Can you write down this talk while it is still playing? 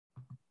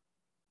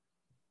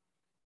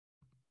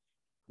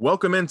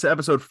Welcome into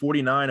episode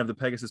 49 of the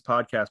Pegasus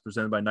Podcast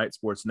presented by Night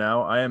Sports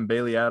Now. I am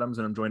Bailey Adams,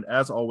 and I'm joined,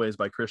 as always,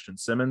 by Christian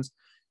Simmons.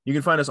 You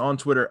can find us on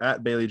Twitter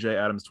at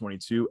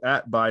BaileyJAdams22,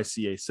 at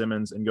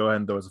 @ByCASimmons, and go ahead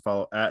and throw us a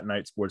follow at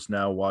Night Sports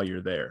Now while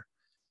you're there.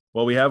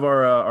 Well, we have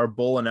our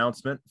bowl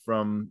announcement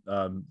from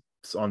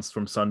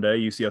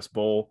Sunday, UCF's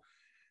bowl.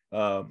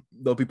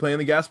 They'll be playing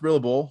the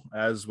Gasparilla Bowl,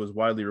 as was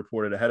widely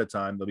reported ahead of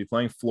time. They'll be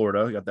playing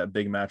Florida. We got that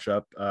big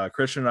matchup.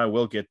 Christian and I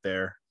will get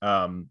there.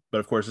 But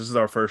of course, this is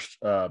our first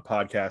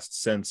podcast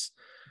since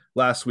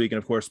last week. And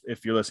of course,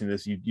 if you're listening to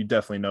this, you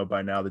definitely know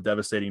by now the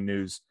devastating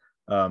news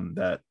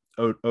that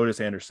Otis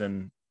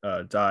Anderson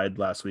died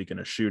last week in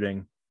a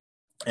shooting.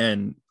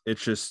 And it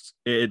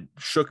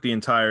shook the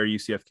entire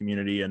UCF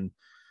community and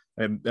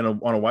on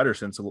a wider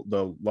sense,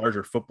 the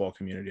larger football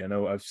community. I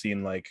know I've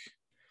seen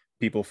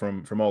people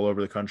from all over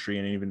the country,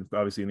 and even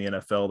obviously in the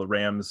NFL, the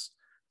Rams,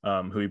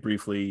 who he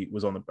briefly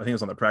was on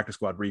the practice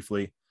squad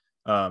briefly.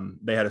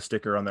 They had a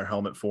sticker on their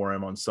helmet for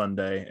him on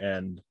Sunday,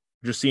 and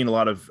just seeing a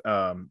lot of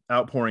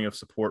outpouring of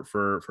support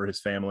for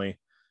his family.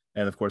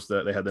 And of course,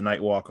 they had the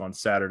night walk on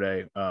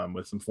Saturday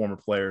with some former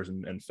players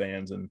and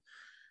fans. And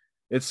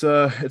it's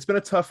been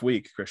a tough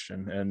week,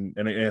 Christian.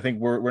 And I think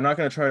we're going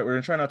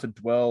to try not to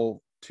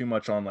dwell too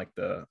much on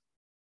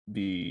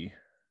the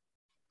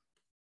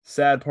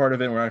sad part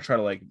of it. We're going to try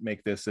to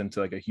make this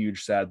into a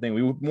huge sad thing.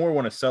 We more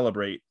want to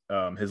celebrate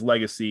his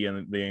legacy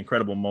and the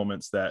incredible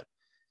moments that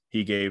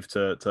he gave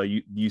to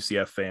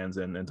UCF fans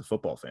and to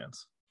football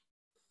fans.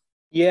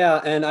 Yeah.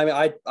 And I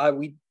mean,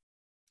 we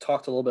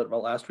talked a little bit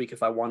about last week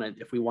if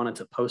we wanted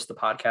to post the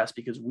podcast,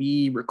 because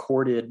we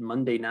recorded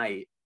Monday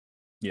night.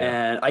 Yeah.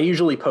 And I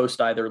usually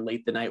post either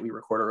late the night we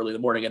record or early in the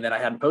morning, and then I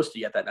hadn't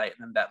posted yet that night.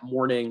 And then that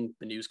morning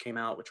the news came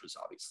out, which was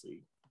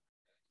obviously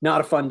not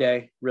a fun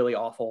day, really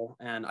awful.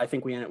 And I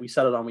think we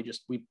set it on,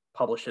 we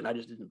published it, and I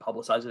just didn't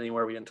publicize it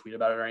anywhere. We didn't tweet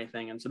about it or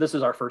anything. And so this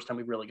is our first time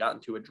we've really gotten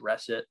to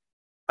address it.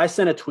 I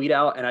sent a tweet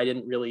out, and I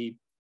didn't really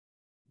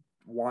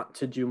want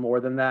to do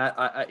more than that.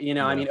 I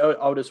mean,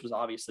 Otis was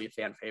obviously a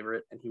fan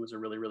favorite, and he was a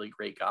really, really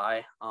great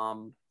guy.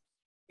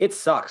 It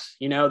sucks,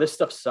 this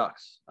stuff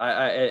sucks.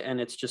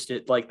 And it's just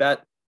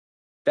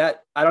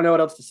that I don't know what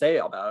else to say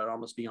about it,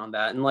 almost beyond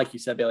that. And like you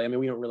said, Bailey, I mean,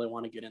 we don't really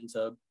want to get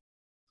into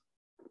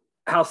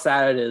how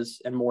sad it is,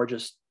 and more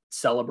just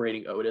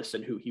celebrating Otis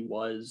and who he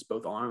was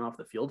both on and off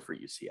the field for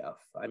UCF.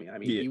 I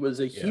mean, He was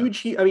a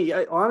huge,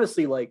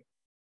 honestly,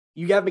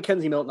 you have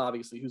Mackenzie Milton,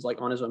 obviously, who's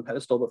on his own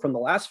pedestal, but from the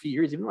last few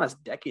years, even the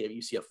last decade of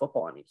UCF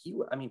football,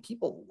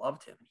 people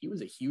loved him. He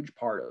was a huge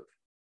part of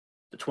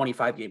the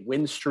 25 game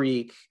win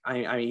streak.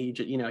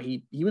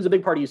 He was a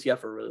big part of UCF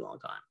for a really long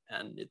time.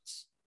 And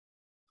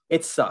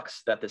it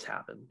sucks that this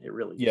happened. It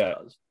really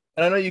does.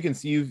 And I know you can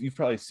see, you've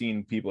probably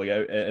seen people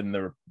and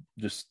they're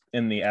just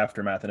in the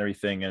aftermath and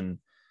everything, and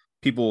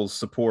people's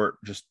support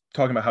just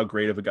talking about how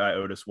great of a guy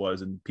Otis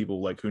was, and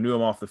people who knew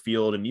him off the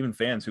field, and even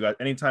fans who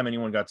anytime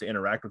anyone got to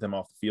interact with him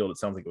off the field, it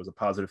sounds like it was a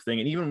positive thing.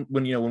 And even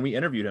when we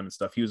interviewed him and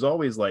stuff, he was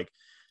always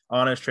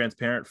honest,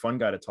 transparent, fun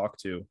guy to talk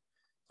to.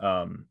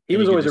 He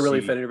was always a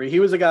really fun interview.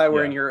 He was a guy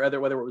where in your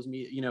whether it was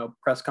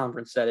press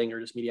conference setting or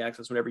just media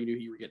access, whenever you knew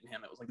you were getting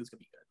him, it was this could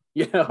be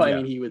good.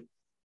 I mean,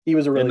 he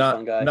was a really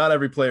fun guy. Not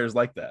every player is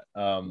like that.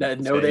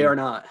 No, they are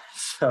not.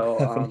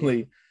 So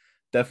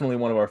definitely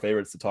one of our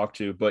favorites to talk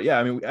to. But yeah,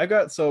 I mean, I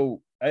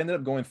ended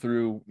up going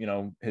through,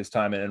 his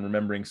time and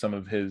remembering some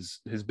of his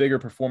bigger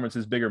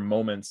performances, bigger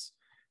moments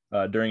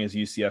during his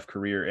UCF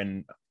career,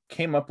 and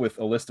came up with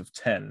a list of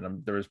 10.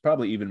 And there was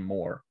probably even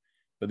more,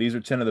 but these are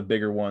 10 of the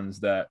bigger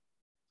ones that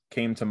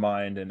came to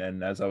mind.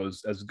 And as I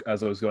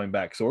was going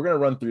back, so we're going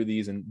to run through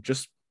these and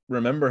just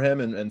remember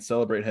him and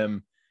celebrate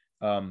him,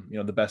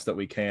 the best that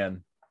we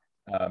can.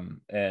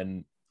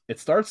 And it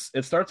starts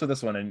with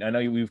this one, and I know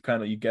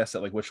you guessed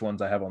at which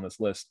ones I have on this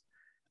list.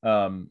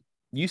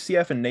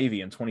 UCF and Navy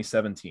in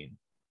 2017.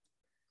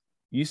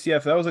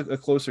 UCF, that was a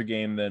closer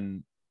game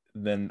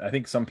than I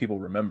think some people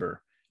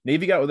remember.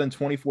 Navy got within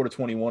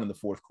 24-21 in the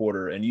fourth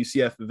quarter, and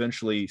UCF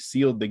eventually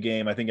sealed the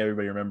game. I think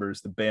everybody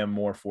remembers the Bam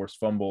Moore forced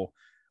fumble.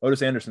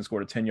 Otis Anderson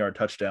scored a 10-yard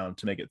touchdown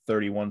to make it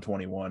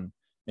 31-21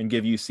 and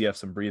give UCF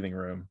some breathing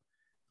room.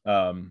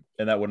 And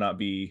that would not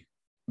be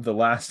the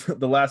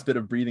last bit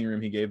of breathing room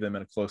he gave them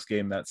in a close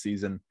game that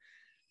season.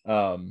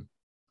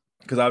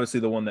 Because obviously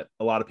the one that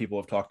a lot of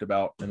people have talked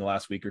about in the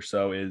last week or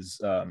so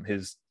is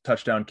his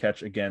touchdown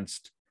catch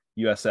against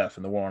USF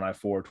in the War on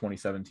I-4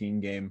 2017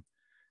 game.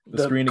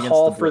 The screen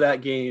call for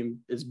that game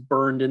is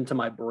burned into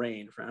my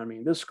brain.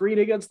 The screen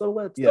against the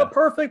Blitz, the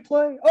perfect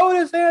play.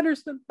 Otis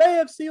Anderson may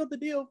have sealed the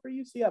deal for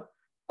UCF.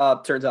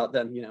 Turns out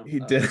then, he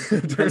did.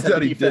 Turns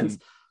out he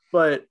didn't.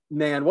 But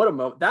man, what a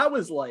moment. That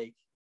was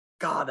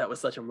God, that was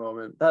such a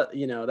moment. That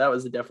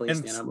was definitely a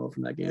standout moment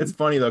from that game. It's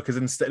funny though, because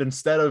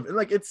instead of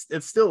it's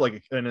still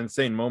an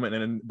insane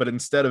moment, but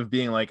instead of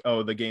being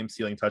the game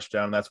sealing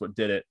touchdown, and that's what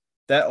did it,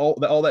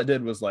 all that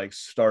did was like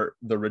start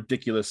the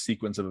ridiculous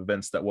sequence of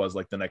events that was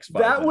like the next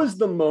 5 That minutes. was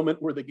the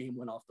moment where the game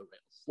went off the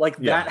rails. Like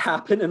that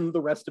happened, and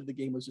the rest of the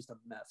game was just a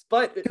mess.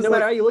 But no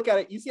matter how you look at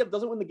it, UCF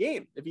doesn't win the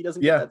game if he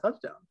doesn't get that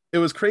touchdown. It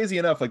was crazy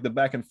enough, like the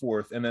back and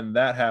forth, and then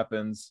that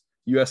happens.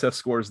 USF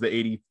scores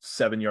the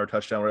 87-yard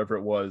touchdown, whatever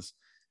it was,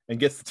 and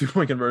gets the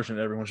 2-point conversion.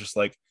 And everyone's just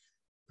like,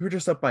 we were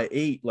just up by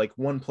 8 like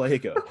one play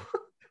ago,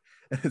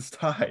 and it's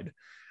tied.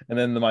 And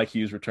then the Mike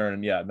Hughes return,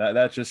 and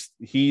that just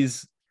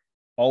he's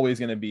always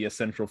going to be a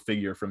central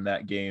figure from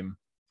that game.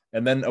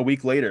 And then a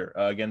week later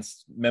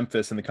against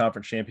Memphis in the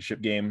conference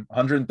championship game,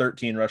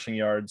 113 rushing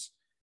yards,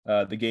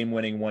 the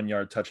game-winning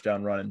 1-yard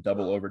touchdown run in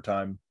double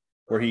overtime,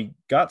 where he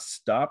got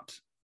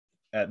stopped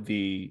at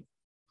he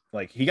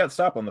got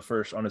stopped on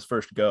his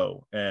first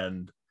go,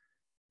 and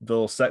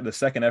the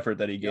second effort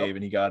that he gave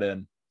and he got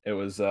in, it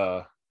was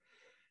that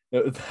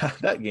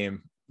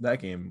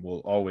game will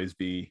always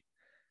be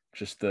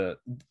just to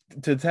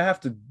have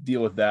to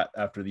deal with that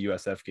after the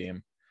USF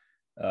game.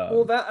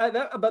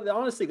 But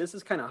honestly, this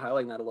is kind of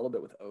highlighting that a little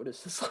bit with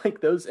Otis. It's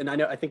like those, and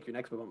I think your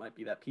next moment might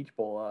be that Peach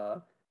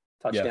Bowl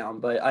touchdown,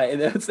 but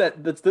it's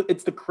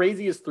the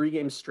craziest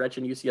 3-game stretch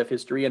in UCF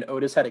history, and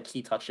Otis had a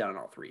key touchdown in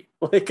all 3.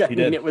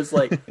 It was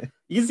like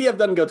UCF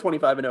doesn't go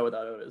 25-0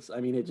 without Otis.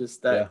 I mean, it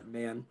just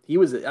man, he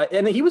was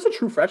a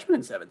true freshman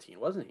in 17,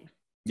 wasn't he?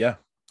 Yeah,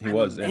 he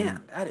was. Man,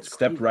 and that is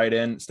stepped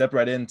crazy.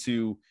 right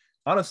into.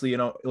 Honestly,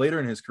 later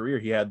in his career,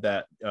 he had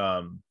that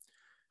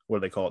what do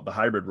they call it, the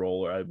hybrid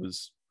role, or it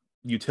was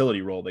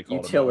utility role. They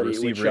called him,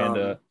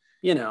 receiver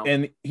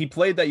and he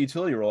played that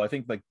utility role. I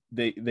think like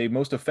they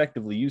most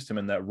effectively used him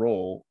in that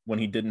role when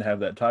he didn't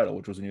have that title,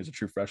 which was when he was a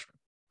true freshman.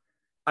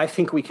 I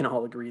think we can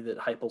all agree that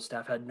Heupel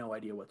staff had no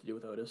idea what to do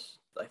with Otis.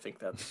 I think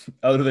that's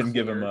other than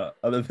give him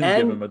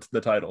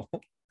the title.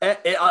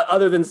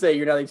 Other than say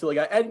you're not the utility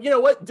guy. And you know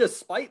what?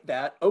 Despite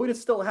that,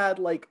 Otis still had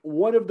like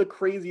one of the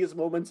craziest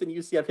moments in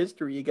UCF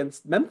history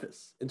against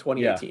Memphis in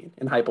 2018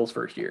 in Heupel's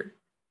first year.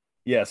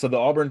 Yeah, so the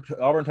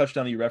Auburn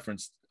touchdown you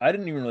referenced, I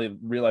didn't even really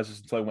realize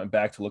this until I went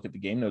back to look at the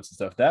game notes and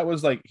stuff. That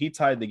was like he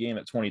tied the game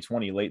at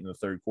 2020 late in the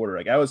third quarter.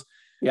 Like I was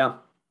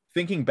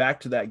thinking back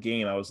to that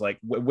game, I was like,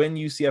 when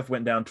UCF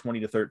went down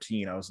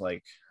 20-13, I was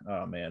like,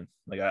 oh man,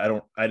 like I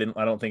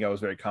don't think I was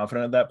very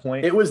confident at that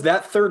point. It was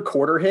that third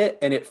quarter hit,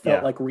 and it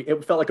felt like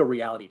a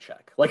reality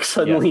check. Like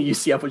suddenly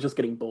UCF was just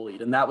getting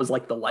bullied, and that was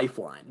like the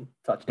lifeline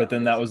touchdown. But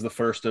then that was the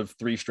first of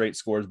 3 straight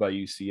scores by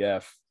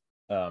UCF.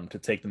 To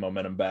take the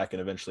momentum back, and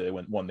eventually they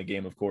won the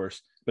game, of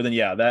course. But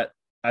then,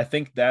 I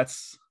think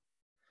that's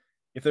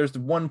if there's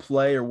one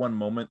play or one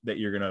moment that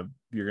you're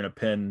gonna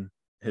pin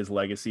his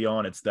legacy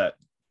on, it's that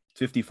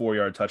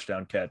 54-yard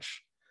touchdown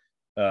catch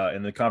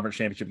in the conference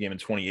championship game in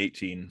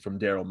 2018 from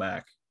Darryl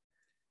Mack,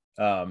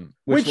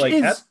 which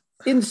is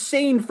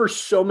insane for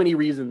so many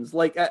reasons.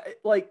 Like,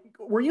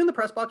 were you in the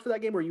press box for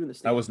that game? Or were you in the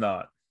stands? I was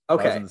not.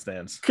 Okay. I was in the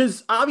stands.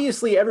 Because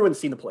obviously everyone's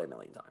seen the play a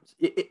million times.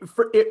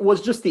 It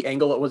was just the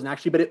angle. It wasn't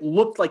actually, but it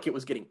looked like it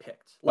was getting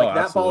picked. Like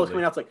that ball was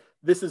coming out. It's like,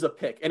 this is a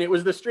pick. And it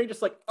was the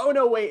strangest, like, oh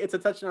no, wait, it's a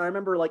touchdown. I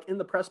remember like in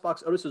the press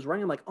box, Otis was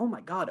running. I'm like, oh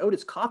my God,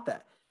 Otis caught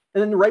that.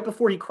 And then right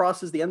before he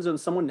crosses the end zone,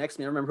 someone next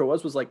to me, I remember who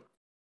it was like,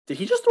 did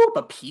he just throw up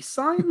a peace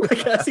sign?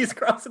 Like as he's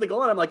crossing the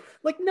goal line, I'm like,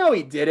 no,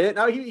 he didn't.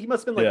 Now he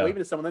must have been like waving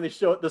to someone. Then they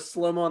show it the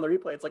slow-mo on the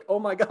replay. It's like, oh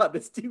my God,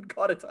 this dude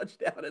caught a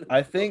touchdown. And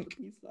I think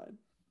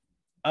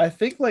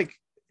like,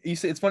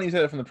 it's funny you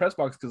said it from the press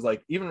box, because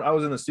like even I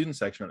was in the student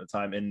section at the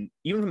time, and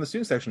even from the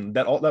student section,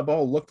 that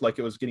ball looked like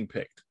it was getting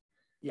picked.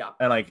 Yeah,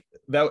 and like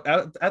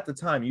that at the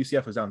time,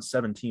 UCF was down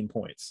 17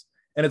 points,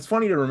 and it's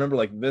funny to remember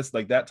like this,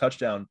 like that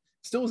touchdown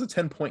still was a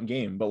 10-point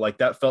game, but like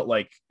that felt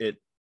like it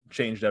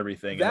changed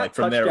everything. That and like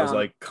from there it was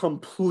like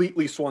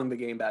completely swung the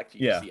game back to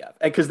UCF,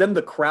 because then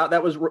the crowd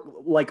that was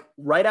like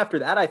right after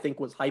that, I think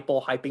was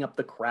hyping up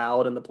the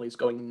crowd and the place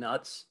going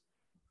nuts.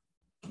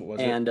 I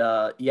mean,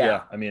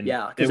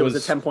 because it was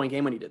a 10-point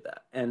game when he did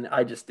that, and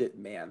I just did,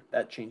 man,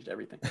 that changed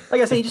everything. Like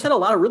I said, he just had a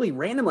lot of really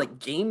random, like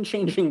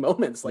game-changing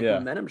moments, like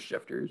momentum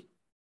shifters.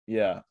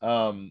 Yeah.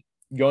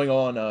 Going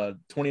on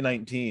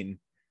 2019,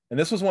 and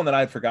this was one that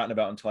I had forgotten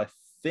about until I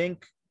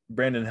think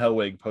Brandon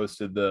Helwig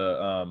posted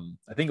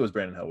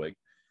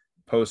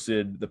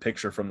posted the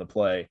picture from the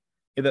play.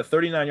 He had that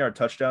 39-yard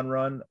touchdown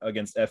run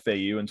against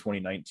FAU in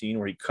 2019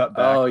 where he cut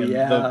back. Oh,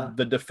 yeah.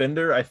 The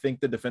defender, I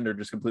think the defender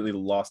just completely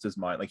lost his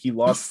mind. Like he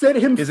lost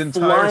his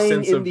entire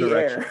sense of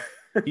direction.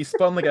 He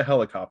spun like a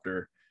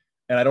helicopter,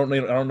 and I don't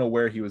know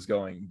where he was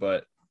going,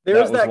 but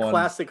there's that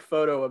classic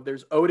photo of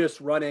there's Otis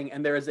running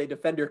and there is a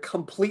defender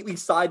completely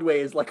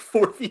sideways, like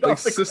 4 feet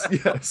off the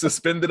ground. Yeah,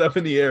 suspended up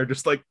in the air,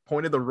 just like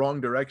pointed the wrong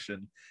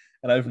direction.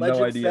 And I have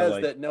no idea.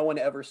 Says that no one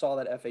ever saw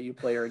that FAU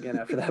player again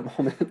after that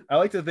moment. I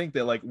like to think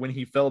that like when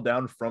he fell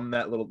down from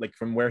that little, like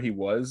from where he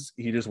was,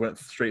 he just went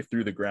straight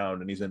through the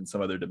ground and he's in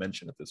some other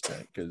dimension at this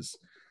point, because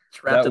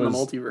trapped in the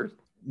multiverse.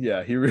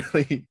 Yeah, he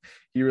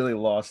really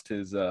lost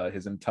his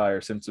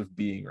entire sense of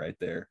being right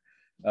there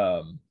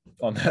on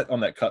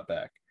that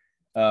cutback.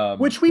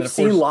 Which we've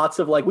seen lots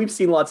of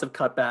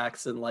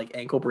cutbacks and like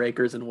ankle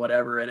breakers and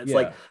whatever. And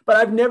it's but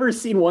I've never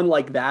seen one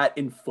like that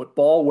in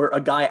football where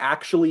a guy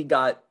actually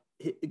got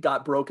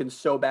broken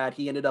so bad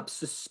he ended up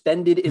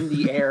suspended in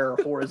the air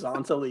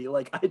horizontally.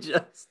 Like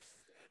it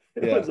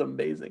was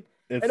amazing.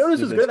 And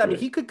Otis was good. I mean,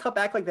 he could cut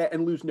back like that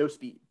and lose no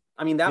speed.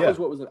 I mean, that was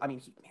what was. I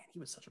mean, he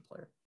was such a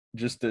player.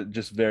 Just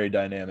very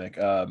dynamic.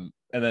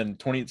 And then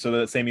so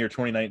that same year,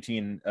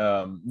 2019,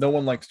 no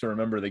one likes to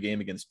remember the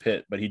game against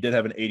Pitt, but he did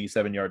have an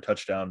 87-yard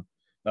touchdown,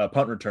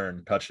 punt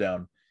return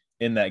touchdown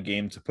in that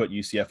game to put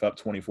UCF up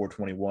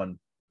 24-21.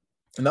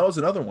 And that was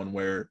another one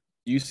where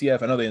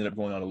UCF, I know they ended up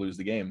going on to lose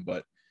the game,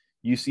 but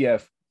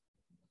UCF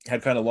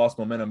had kind of lost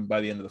momentum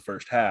by the end of the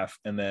first half,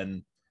 and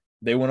then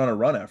they went on a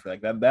run after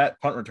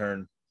that punt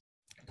return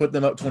put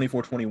them up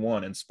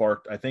 24-21 and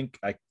sparked, I think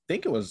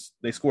it was,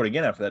 they scored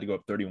again after that to go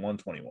up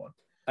 31-21.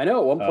 I know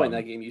at one point in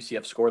that game,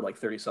 UCF scored like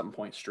 30-something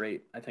points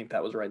straight. I think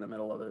that was right in the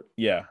middle of it.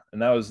 Yeah,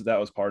 and that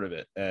was part of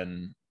it.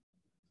 And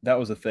that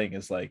was the thing,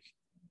 is like,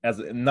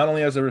 not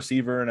only as a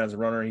receiver and as a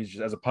runner, he's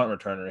just as a punt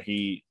returner,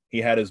 he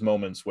had his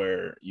moments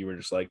where you were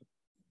just like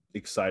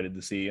excited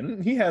to see,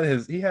 and he had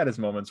his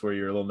moments where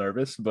you're a little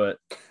nervous, but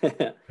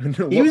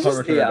he was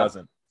just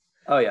doesn't.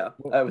 Oh yeah,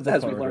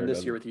 as we learned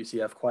this year with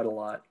UCF quite a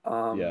lot.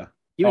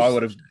 I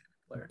would have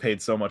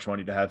paid so much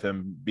money to have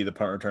him be the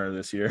punt returner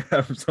this year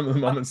after some of the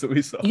moments that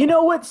we saw. You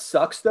know what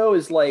sucks though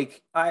is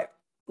like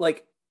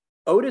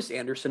Otis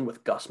Anderson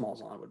with Gus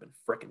Malzahn would have been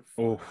freaking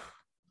fun.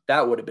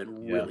 That would have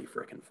been really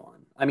freaking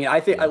fun. I mean, I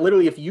think I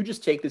literally, if you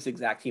just take this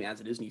exact team as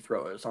it is and you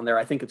throw Otis on there,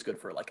 I think it's good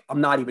for like, I'm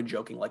not even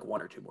joking, like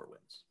 1 or 2 more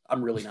wins.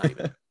 I'm really not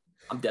even.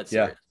 I'm dead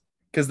serious.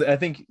 Because I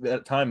think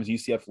at times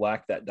UCF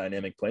lacked that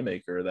dynamic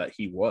playmaker that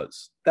he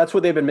was. That's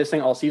what they've been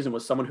missing all season,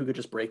 was someone who could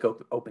just break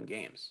open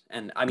games.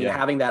 And I mean,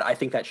 having that, I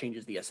think that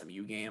changes the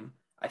SMU game.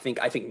 I think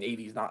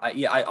Navy's not. I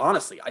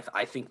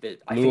think that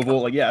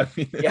Louisville,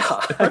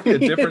 a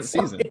different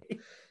season.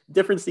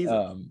 Different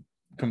season.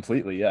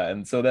 Completely, yeah.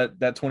 And so that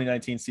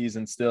 2019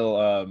 season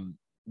still,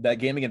 that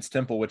game against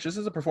Temple, which this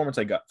is a performance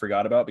I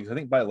forgot about, because I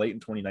think by late in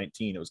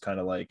 2019 it was kind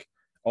of like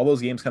all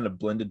those games kind of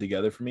blended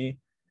together for me.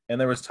 And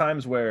there was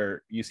times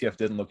where UCF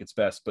didn't look its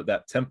best, but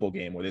that Temple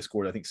game where they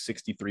scored, I think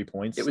 63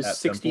 points. It was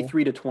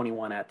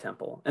 63-21 at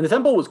Temple, and the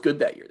Temple was good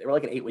that year. They were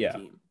like an 8-win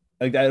team.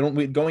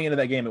 Like going into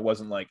that game, it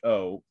wasn't like,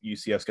 oh,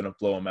 UCF's going to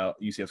blow them out.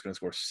 UCF's going to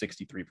score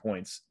 63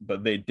 points,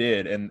 but they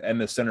did.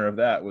 And the center of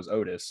that was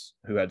Otis,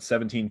 who had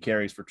 17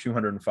 carries for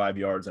 205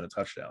 yards and a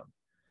touchdown.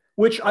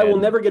 I will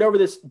never get over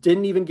this.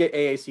 Didn't even get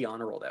AAC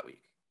honor roll that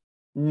week.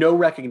 No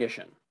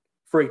recognition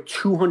for a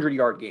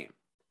 200-yard game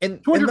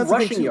and 200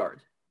 rushing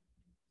yards.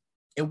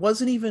 It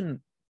wasn't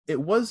even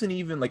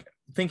like,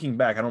 thinking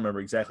back, I don't remember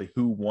exactly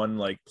who won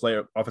like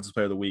offensive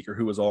player of the week or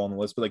who was all on the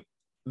list, but like,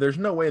 there's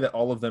no way that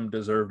all of them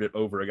deserved it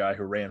over a guy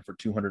who ran for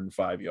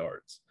 205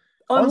 yards.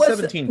 Unless, on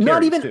 17 carries,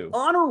 not even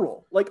honor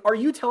roll. Like, are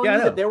you telling me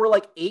that there were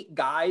like 8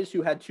 guys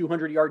who had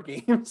 200-yard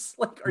games?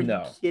 Like, are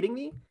you kidding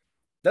me?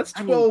 That's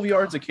 12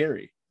 yards a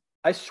carry.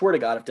 I swear to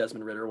God, if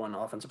Desmond Ridder won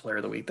offensive player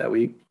of the week that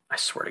week, I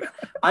swear to God,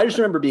 I just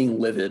remember being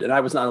livid, and I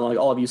was not like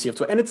all of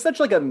UCF. And it's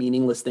such like a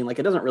meaningless thing. Like,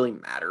 it doesn't really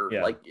matter.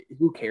 Yeah. Like,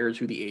 who cares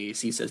who the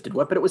AAC says did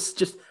what? But it was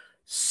just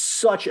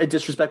such a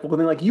disrespectful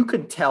thing. Like, you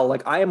could tell,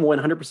 like, I am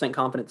 100%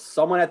 confident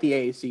someone at the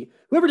AAC,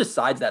 whoever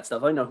decides that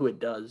stuff, I don't know who it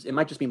does. It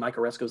might just be Mike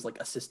Oresco's like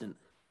assistant.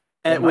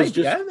 And it was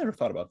just, I never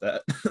thought about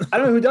that. I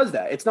don't know who does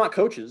that. It's not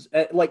coaches.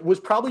 Like, was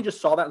probably just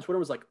saw that on Twitter and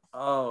was like,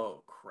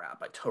 oh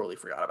crap, I totally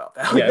forgot about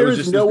that. Like, it was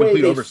just no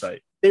way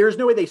oversight. There's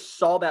no way they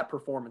saw that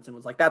performance and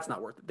was like, that's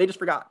not worth it. They just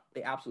forgot.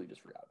 They absolutely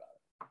just forgot about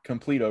it.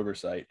 Complete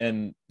oversight.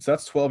 And so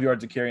that's 12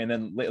 yards a carry. And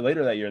then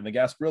later that year in the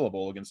Gasparilla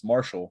Bowl against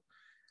Marshall,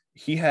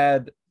 he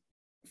had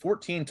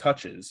 14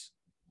 touches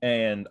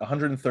and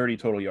 130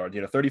 total yards.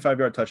 He had a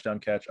 35-yard touchdown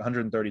catch,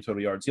 130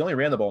 total yards. He only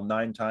ran the ball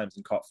 9 times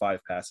and caught 5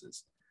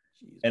 passes.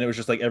 Jeez. And it was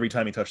just like every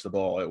time he touched the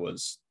ball, it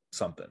was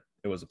something.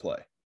 It was a play.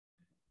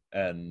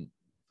 And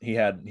he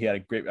had a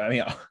great, I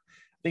mean, I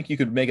think you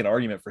could make an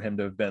argument for him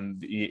to have been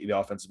the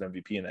offensive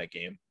MVP in that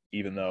game,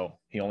 even though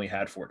he only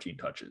had 14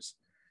 touches.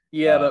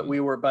 Yeah, but we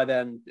were, by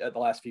then, the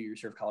last few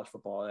years here of college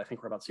football, I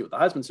think we're about to see with the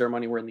Heisman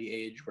ceremony, we're in the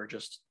age where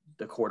just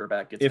the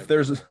quarterback gets it.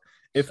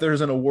 If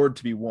there's an award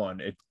to be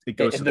won, it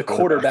goes to the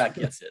quarterback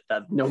gets it,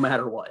 that no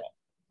matter what.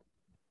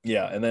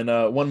 Yeah, and then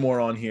one more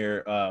on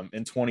here.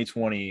 In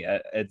 2020,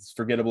 as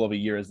forgettable of a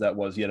year as that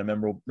was, he had a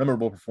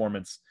memorable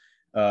performance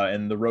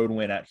in the road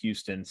win at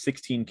Houston,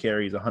 16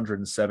 carries,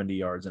 170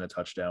 yards, and a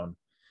touchdown.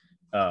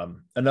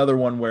 Another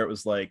one where it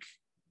was like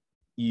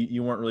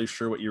you weren't really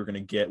sure what you were going to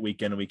get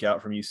week in and week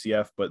out from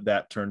UCF, but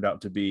that turned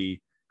out to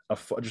be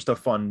just a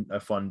fun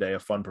day, a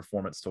fun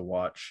performance to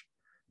watch.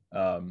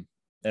 And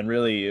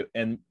really,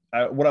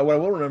 what I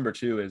will remember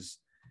too is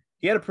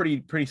he had a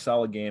pretty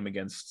solid game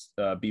against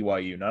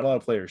BYU. Not a lot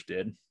of players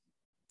did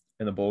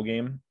in the bowl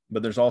game,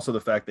 but there's also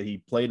the fact that he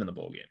played in the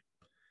bowl game.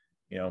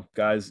 You know,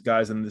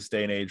 guys in this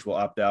day and age will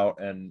opt out,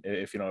 and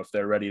if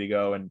they're ready to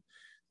go and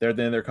they're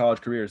in their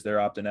college careers, they're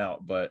opting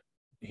out. But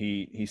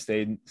he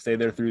stayed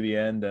there through the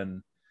end,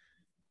 and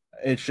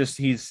it's just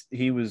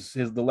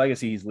the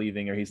legacy he's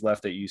leaving or he's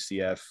left at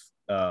UCF.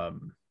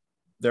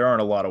 There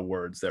aren't a lot of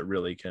words that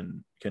really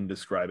can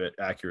describe it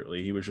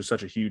accurately. He was just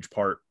such a huge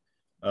part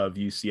of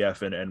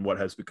UCF and what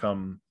has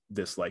become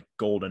this like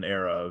golden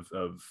era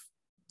of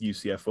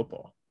UCF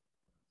football.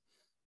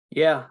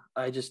 Yeah,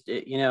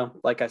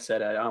 like I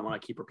said, I don't want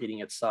to keep repeating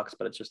it sucks,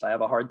 but it's just I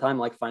have a hard time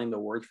like finding the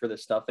words for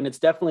this stuff. And it's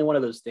definitely one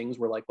of those things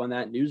where like when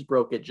that news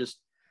broke, it just,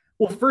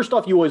 well, first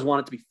off, you always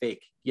want it to be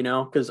fake,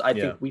 because I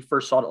think we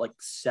first saw it at like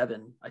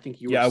 7. I think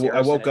you were. Yeah,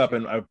 I woke up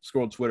and I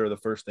scrolled Twitter. The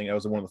first thing, that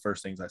was one of the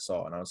first things I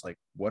saw, and I was like,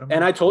 "What?"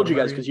 And I told you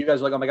guys because you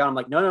guys were like, "Oh my god!" I'm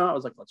like, "No." I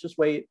was like, "Let's just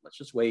wait. Let's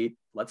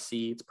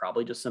see. It's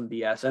probably just some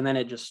BS." And then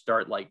it just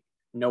start like,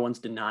 no one's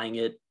denying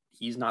it.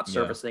 He's not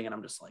surfacing, and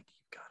I'm just like,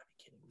 "You gotta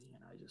be kidding me!"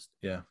 And I just,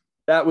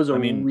 that was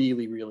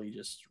really, really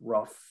just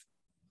rough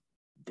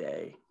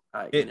day.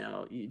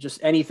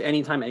 Just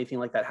anytime anything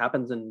like that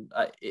happens, and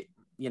it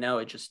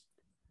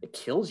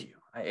kills you.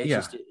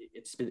 It's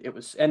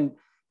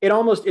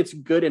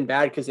good and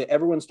bad because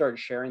everyone started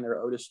sharing their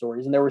Otis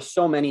stories, and there were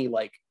so many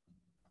like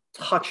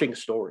touching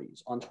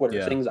stories on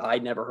Twitter, things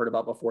I'd never heard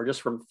about before,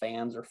 just from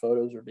fans or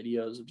photos or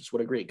videos of just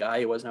what a great guy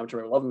he was and how much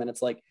I love him. And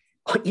it's like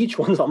each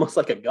one's almost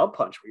like a gut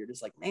punch where you're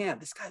just like, man,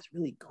 this guy's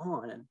really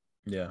gone. And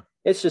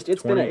it's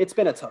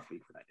been a tough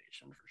week for Night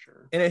Nation for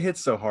sure. And it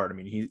hits so hard. I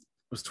mean, he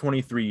was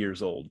 23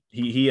 years old.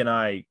 He and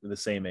I are the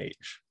same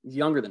age. He's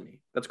younger than me.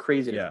 That's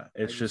crazy. Yeah,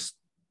 it's just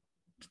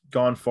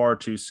gone far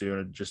too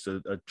soon. Just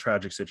a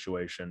tragic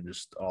situation,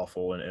 just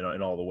awful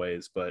in all the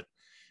ways. But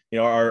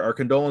our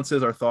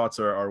condolences, our thoughts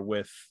are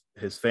with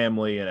his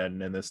family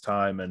and this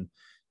time. And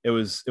it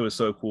was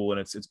so cool, and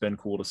it's been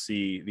cool to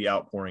see the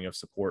outpouring of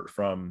support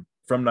from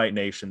Night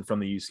Nation, from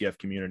the UCF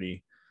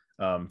community,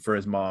 for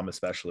his mom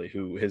especially,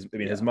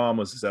 his mom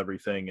was his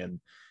everything. And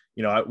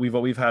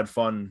we've had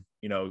fun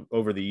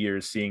over the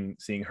years seeing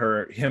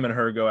him and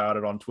her go at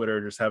it on Twitter,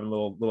 just having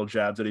little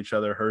jabs at each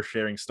other, her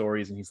sharing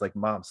stories, and he's like,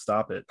 "Mom,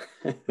 stop it."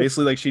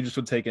 Basically, like she just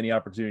would take any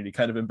opportunity to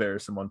kind of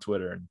embarrass him on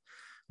Twitter, and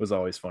it was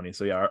always funny.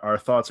 So yeah, our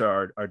thoughts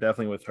are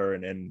definitely with her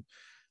and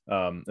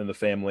the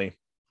family.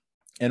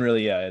 And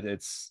really,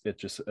 it's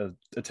just a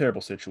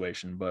terrible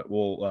situation, but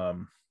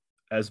we'll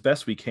as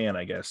best we can,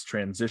 I guess,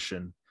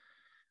 transition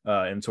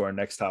into our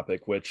next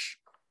topic, which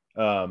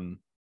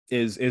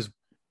is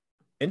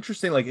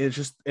interesting. Like, it's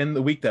just in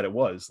the week that it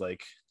was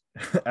like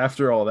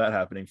after all that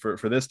happening,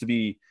 for this to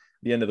be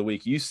the end of the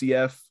week,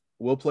 UCF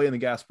will play in the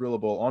Gasparilla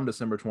Bowl on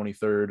December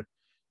 23rd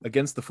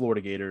against the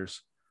Florida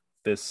Gators.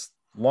 This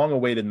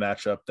long-awaited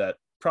matchup that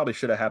probably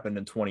should have happened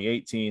in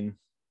 2018.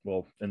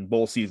 Well, in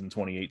bowl season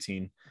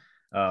 2018.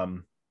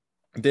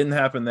 It didn't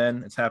happen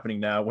then. It's happening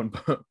now when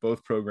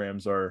both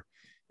programs are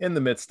in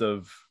the midst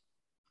of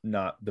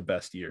not the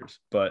best years,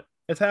 but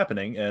it's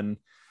happening. And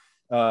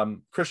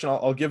Christian,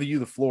 I'll give you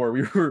the floor.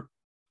 We were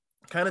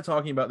kind of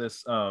talking about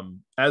this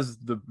as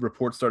the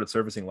report started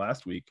surfacing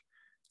last week,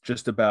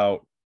 just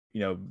about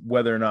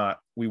whether or not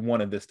we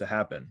wanted this to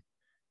happen.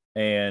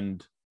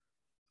 And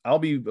I'll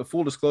be a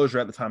full disclosure,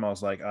 at the time I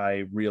was like,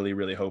 I really,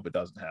 really hope it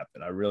doesn't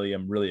happen. I really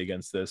am really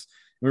against this.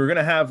 We were going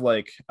to have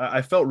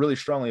I felt really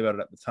strongly about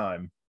it at the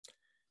time.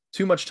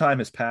 Too much time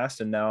has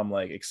passed, and now I'm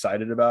like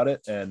excited about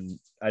it, and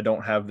I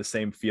don't have the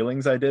same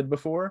feelings I did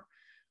before.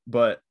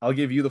 But I'll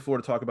give you the floor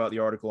to talk about the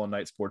article on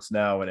Night Sports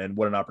Now and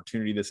what an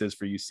opportunity this is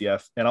for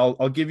UCF. And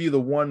I'll give you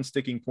the one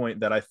sticking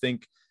point that I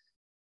think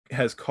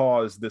has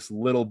caused this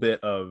little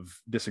bit of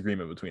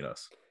disagreement between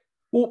us.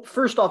 Well,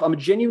 first off, I'm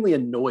genuinely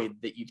annoyed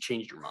that you've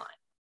changed your mind,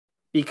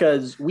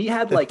 because we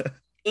had like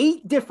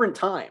 8 different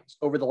times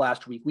over the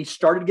last week. We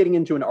started getting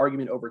into an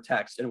argument over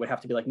text, and it would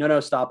have to be like, no,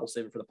 stop. We'll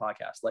save it for the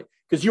podcast. Like,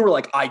 because you were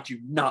like, I do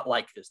not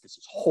like this. This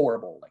is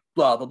horrible. Like,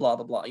 blah, blah, blah,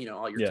 blah, blah.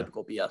 All your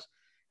typical BS.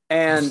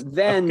 And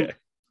then, okay.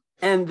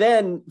 And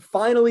then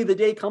finally the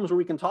day comes where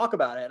we can talk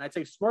about it. And I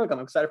say, Smorg, I'm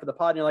excited for the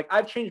pod. And you're like,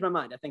 I've changed my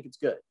mind. I think it's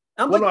good.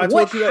 I'm like, I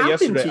told you that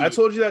yesterday. I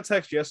told you that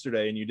text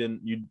yesterday, and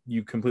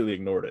you completely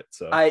ignored it.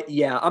 So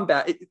I'm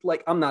bad.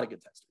 I'm not a good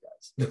texter,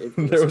 guys.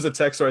 There was a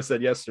text where I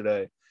said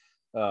yesterday,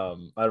 I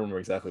don't remember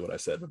exactly what I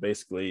said, but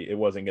basically it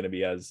wasn't going to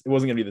be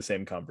the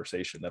same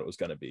conversation that it was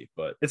going to be,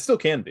 but it still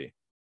can be.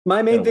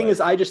 My main thing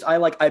is I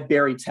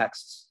bury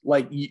texts.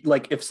 Like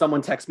if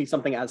someone texts me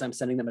something as I'm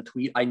sending them a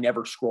tweet, I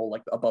never scroll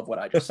like above what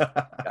I just,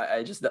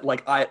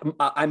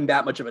 I'm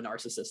that much of a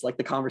narcissist. Like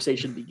the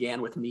conversation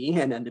began with me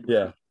and ended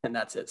with me, and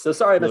that's it. So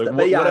sorry about that.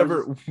 But yeah,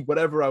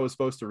 whatever I was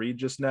supposed to read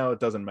just now, it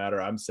doesn't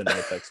matter. I'm sending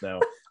a text now.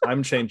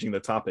 I'm changing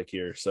the topic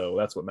here. So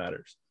that's what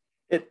matters.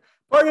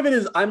 Part of it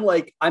is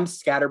I'm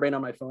scatterbrained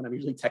on my phone. I'm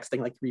usually texting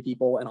like 3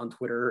 people, and on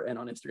Twitter and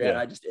on Instagram.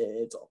 Yeah.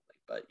 It's all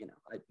like,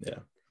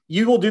 but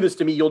you will do this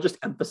to me. You'll just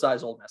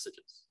emphasize old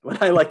messages when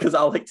because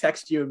I'll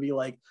text you and be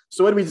like,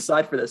 so what did we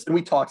decide for this? And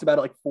we talked about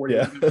it like 40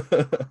 minutes,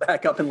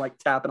 back up and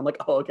tap. And I'm like,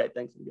 oh, okay,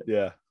 thanks.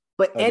 Yeah.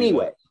 But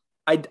anyway,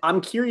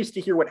 I'm curious to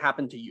hear what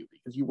happened to you,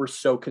 because you were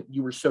so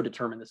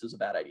determined this is a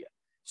bad idea.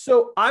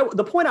 So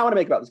the point I want to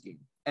make about this game,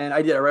 and I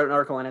wrote an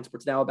article on Night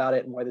Sports Now about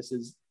it and why this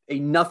is a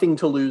nothing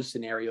to lose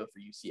scenario for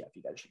UCF.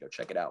 You guys should go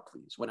check it out,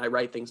 please. When I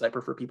write things, I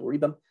prefer people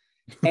read them.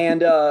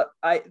 And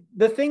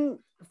the thing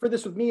for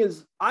this with me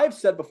is I've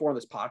said before on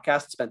this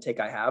podcast, it's been a take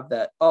I have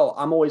that,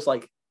 I'm always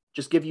like,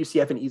 just give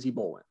UCF an easy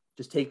bowl win.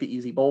 Just take the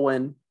easy bowl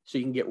win so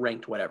you can get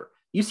ranked, whatever.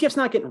 UCF's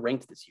not getting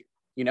ranked this year.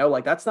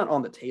 Like that's not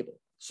on the table.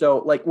 So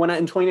like in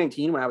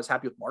 2019, when I was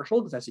happy with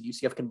Marshall, because I said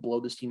UCF can blow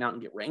this team out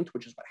and get ranked,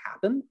 which is what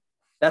happened.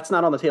 That's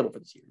not on the table for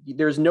this year.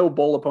 There's no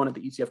bowl opponent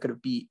that UCF could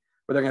have beat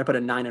where they're going to put a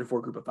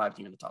 9-4 group of 5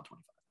 team in the top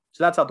 25.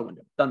 So that's out the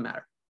window. Doesn't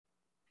matter.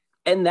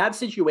 And that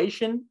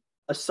situation,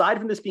 aside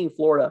from this being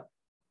Florida,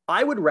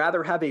 I would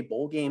rather have a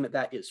bowl game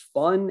that is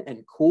fun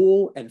and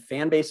cool and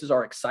fan bases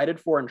are excited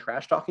for and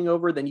trash talking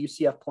over than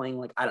UCF playing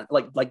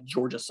like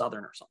Georgia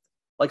Southern or something,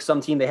 like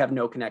some team they have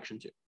no connection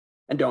to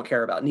and don't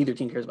care about. Neither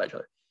team cares about each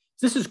other.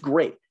 So this is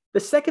great. The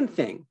second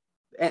thing,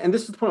 and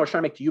this is the point I was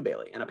trying to make to you,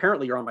 Bailey, and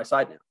apparently you're on my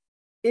side now,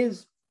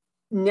 is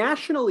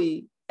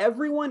nationally,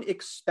 everyone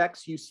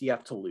expects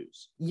UCF to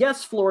lose.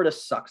 Yes, Florida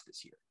sucks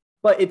this year,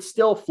 but it's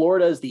still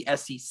Florida is the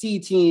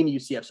SEC team.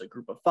 UCF's a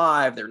group of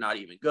 5. They're not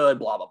even good,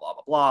 blah, blah, blah,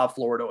 blah, blah.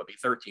 Florida would be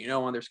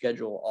 13-0 on their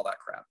schedule, all that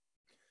crap.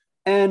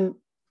 And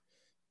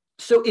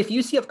so if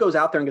UCF goes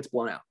out there and gets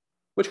blown out,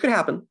 which could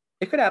happen,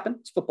 it could happen.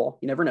 It's football.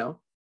 You never know.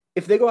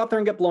 If they go out there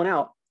and get blown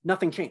out,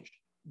 nothing changed.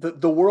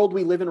 The world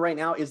we live in right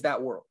now is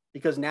that world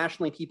because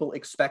nationally people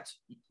expect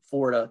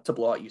Florida to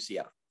blow out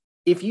UCF.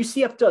 If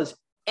UCF does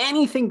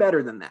anything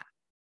better than that,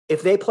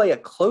 if they play a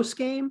close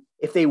game,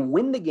 if they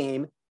win the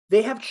game,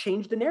 they have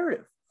changed the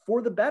narrative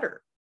for the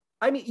better.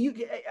 I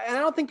mean, I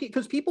don't think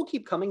because people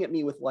keep coming at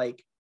me with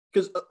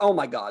because oh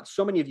my God,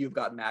 so many of you have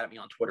gotten mad at me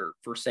on Twitter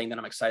for saying that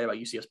I'm excited about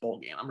UCF's bowl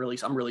game. I'm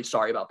really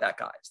sorry about that,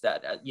 guys.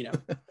 That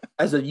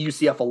as a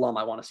UCF alum,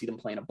 I want to see them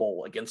play in a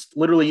bowl against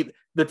literally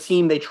the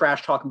team they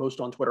trash talk most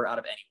on Twitter out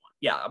of anyone.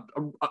 Yeah,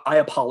 I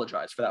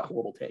apologize for that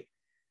horrible take,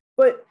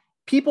 but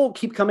people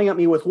keep coming at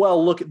me with,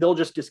 well, look, they'll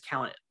just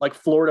discount it. Like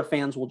Florida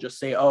fans will just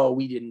say, oh,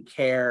 we didn't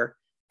care,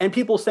 and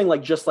people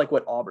saying just like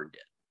what Auburn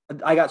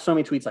did. I got so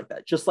many tweets like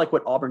that, just like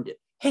what Auburn did.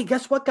 Hey,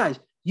 guess what, guys?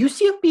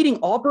 UCF beating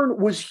Auburn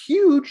was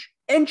huge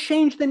and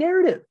changed the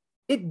narrative.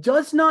 It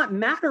does not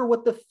matter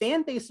what the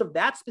fan base of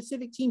that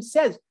specific team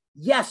says.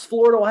 Yes,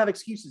 Florida will have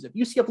excuses. If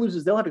UCF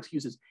loses, they'll have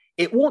excuses.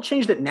 It won't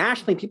change that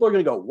nationally. People are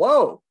going to go,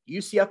 whoa,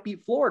 UCF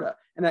beat Florida.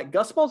 And that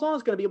Gus Malzahn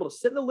is going to be able to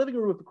sit in the living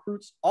room with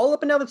recruits all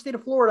up and down the state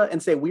of Florida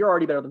and say, we are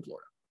already better than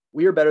Florida.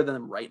 We are better than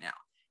them right now.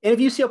 And if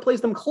UCF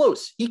plays them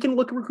close, he can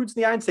look at recruits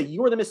in the eye and say,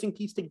 you are the missing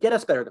piece to get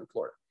us better than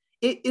Florida.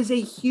 It is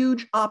a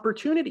huge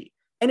opportunity.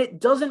 And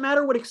it doesn't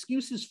matter what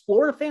excuses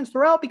Florida fans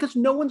throw out because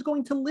no one's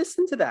going to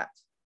listen to that.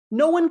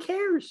 No one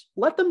cares.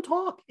 Let them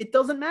talk. It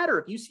doesn't matter.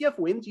 If UCF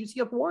wins,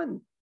 UCF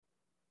won.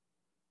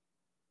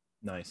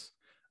 Nice.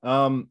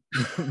 The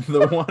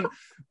one,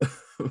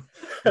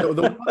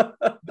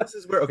 this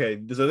is where,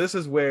 okay. So this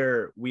is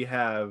where we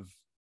have,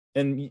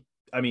 and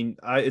I mean,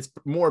 it's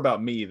more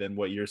about me than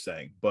what you're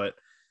saying, but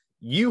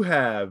you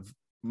have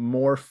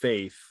more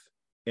faith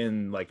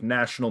in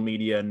national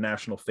media and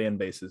national fan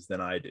bases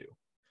than I do.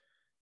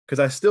 Because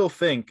I still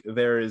think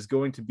there is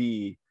going to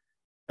be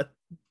a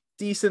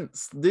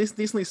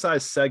decently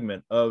sized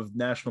segment of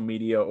national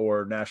media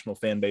or national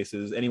fan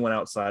bases, anyone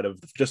outside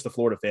of just the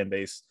Florida fan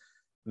base,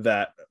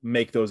 that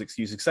make those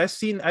excuses. Because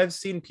I've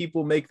seen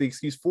people make the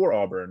excuse for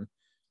Auburn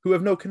who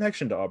have no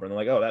connection to Auburn. They're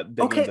like, oh, that.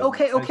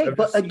 Okay.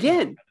 But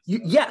again,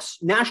 yes,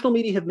 national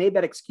media have made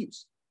that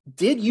excuse.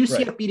 Did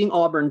UCF beating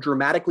Auburn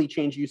dramatically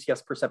change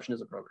UCF's perception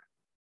as a program?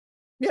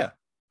 Yeah.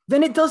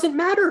 Then it doesn't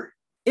matter.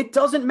 It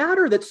doesn't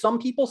matter that some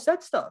people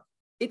said stuff.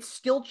 It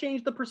still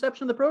changed the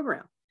perception of the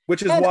program.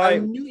 Which is why I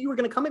knew you were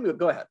going to come at me.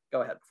 Go ahead.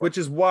 Which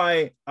is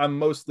why I'm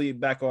mostly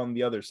back on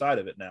the other side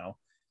of it now.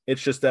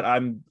 It's just that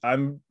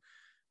I'm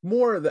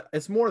more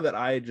that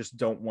I just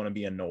don't want to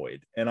be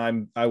annoyed,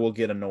 and I will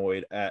get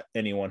annoyed at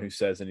anyone who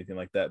says anything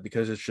like that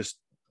because it's just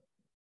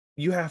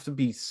you have to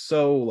be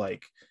so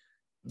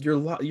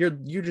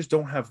you just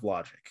don't have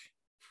logic.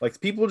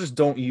 People just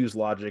don't use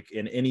logic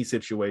in any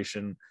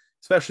situation,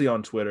 especially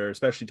on Twitter,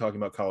 especially talking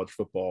about college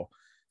football.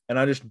 And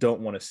I just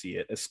don't want to see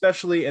it,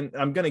 especially, and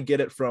I'm going to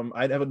get it from,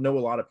 I know a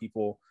lot of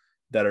people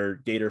that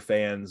are Gator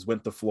fans,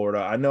 went to Florida.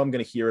 I know I'm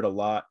going to hear it a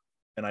lot,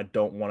 and I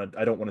don't want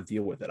to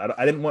deal with it.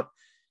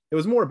 It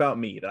was more about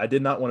me that I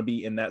did not want to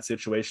be in that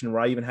situation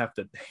where I even have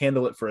to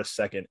handle it for a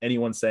second.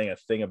 Anyone saying a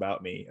thing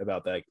about me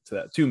about that,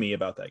 to me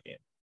about that game.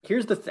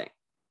 Here's the thing.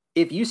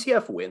 If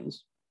UCF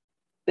wins,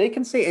 they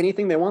can say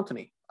anything they want to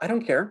me. I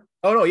don't care.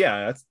 Oh no.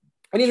 Yeah.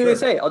 Anything they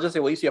say, I'll just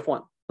say, well, UCF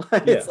won.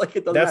 It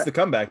doesn't matter. The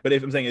comeback. But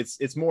if I'm saying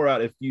it's more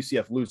out if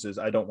UCF loses,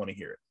 I don't want to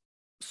hear it.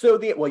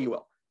 So you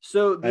will.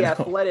 So the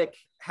Athletic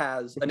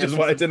has which is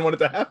why I didn't want it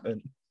to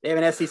happen. They have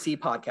an SEC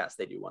podcast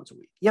they do once a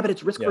week. Yeah, but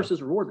it's risk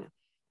versus reward, man.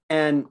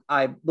 And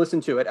I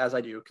listen to it as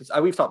I do because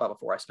we've talked about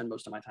before. I spend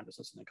most of my time just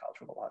listening to college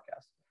football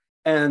podcasts.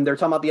 And they're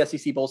talking about the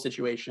SEC bowl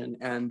situation.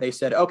 And they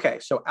said, okay,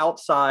 so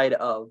outside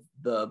of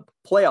the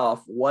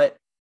playoff, what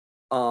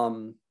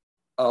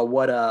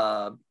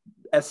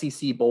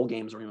SEC bowl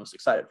games are we most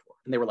excited for?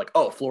 And they were like,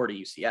 oh, Florida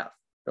UCF.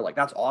 They're like,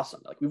 that's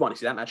awesome. We want to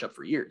see that matchup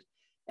for years.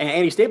 And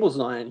Andy Staples is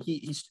on it. And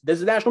this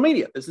is national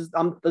media. This is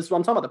what I'm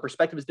talking about. The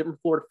perspective is different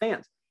from Florida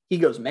fans. He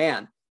goes,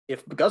 man,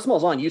 if Gus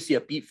Malzahn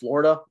UCF beat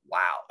Florida,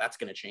 wow, that's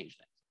going to change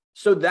things.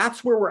 So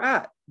that's where we're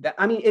at.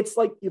 It's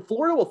like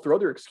Florida will throw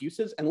their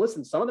excuses, and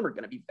listen, some of them are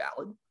going to be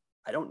valid.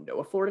 I don't know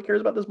if Florida cares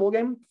about this bowl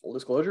game. Full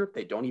disclosure,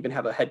 they don't even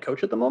have a head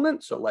coach at the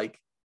moment. So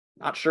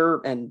not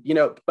sure. And,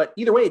 but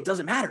either way, it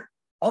doesn't matter.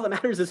 All that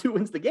matters is who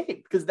wins the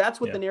game, because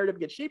that's what the narrative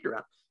gets shaped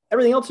around.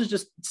 Everything else is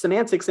just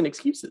semantics and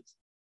excuses.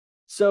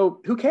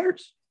 So who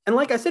cares? And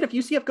like I said, if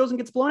UCF goes and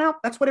gets blown out,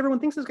 that's what everyone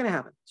thinks is going to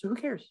happen. So who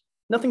cares?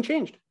 Nothing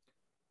changed.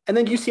 And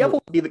then UCF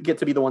will get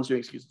to be the ones doing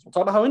excuses. We'll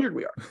talk about how injured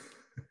we are.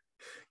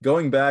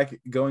 Going back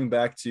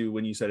to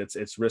when you said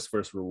it's risk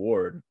versus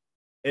reward,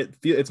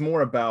 it's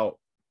more about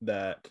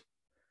that,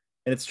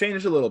 and it's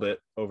changed a little bit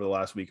over the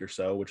last week or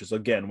so, which is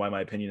again why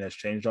my opinion has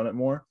changed on it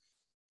more.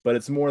 But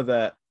it's more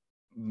that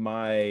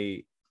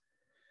I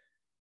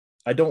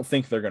don't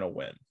think they're going to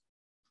win,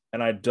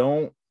 and I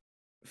don't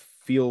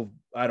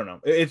know.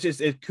 It's just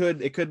it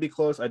could be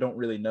close. I don't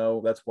really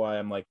know. That's why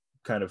I'm like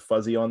kind of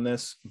fuzzy on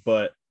this,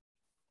 but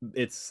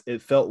it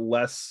felt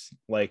less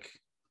like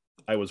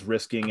I was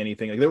risking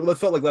anything. Like it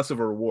felt like less of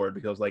a reward,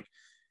 because like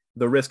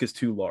the risk is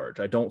too large.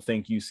 I don't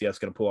think UCF's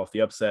going to pull off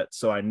the upset.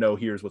 So I know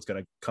here's what's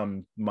going to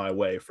come my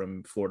way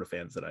from Florida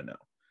fans that I know.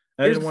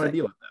 And I didn't want to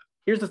deal with that.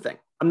 Here's the thing.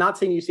 I'm not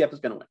saying UCF is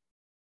going to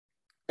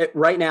win.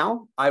 Right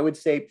now, I would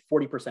say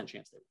 40%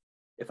 chance they win,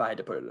 if I had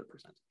to put it in a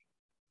percentage.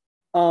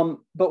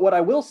 But what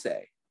I will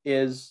say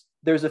is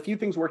there's a few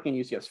things working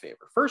in UCF's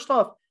favor. First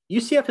off,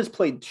 UCF has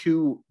played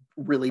 2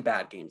 really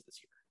bad games this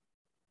year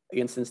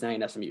against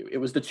Cincinnati and SMU. It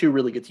was the 2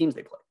 really good teams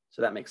they played.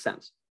 So that makes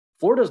sense.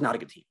 Florida's not a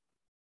good team.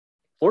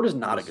 Florida's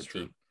not a good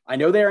team. I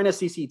know they're an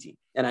SEC team.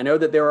 And I know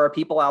that there are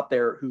people out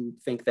there who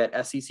think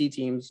that SEC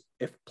teams,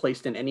 if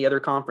placed in any other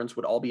conference,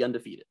 would all be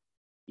undefeated.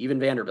 Even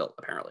Vanderbilt,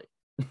 apparently.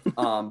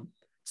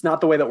 It's not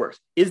the way that works.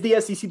 Is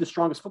the SEC the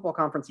strongest football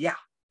conference? Yeah,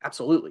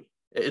 absolutely.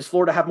 Is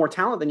Florida have more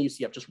talent than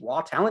UCF? Just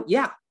raw talent?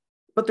 Yeah.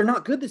 But they're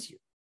not good this year.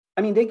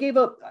 I mean, they gave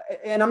up,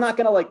 and I'm not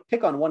going to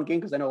pick on one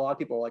game, because I know a lot of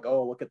people are like,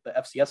 oh, look at the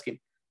FCS game.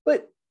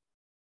 But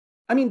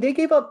I mean, they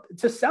gave up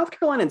to South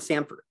Carolina and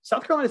Samford.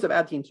 South Carolina's a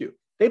bad team too.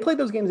 They played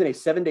those games in a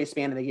 7-day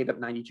span, and they gave up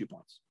 92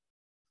 points.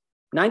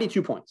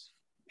 92 points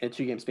in a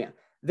 2-game span.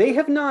 They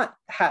have not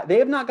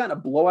gotten a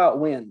blowout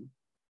win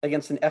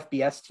against an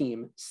FBS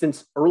team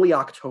since early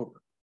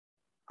October.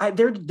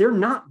 They're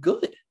not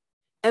good.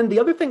 And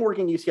the other thing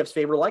working in UCF's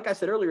favor, like I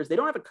said earlier, is they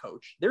don't have a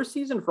coach. Their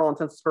season, for all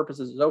intents and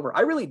purposes, is over.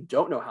 I really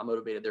don't know how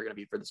motivated they're going to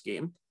be for this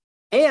game.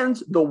 And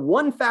the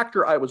one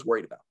factor I was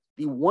worried about,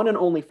 the one and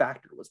only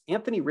factor, was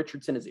Anthony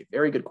Richardson is a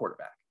very good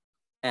quarterback.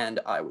 And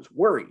I was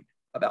worried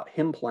about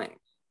him playing.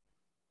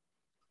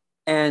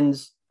 And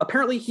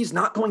apparently he's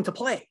not going to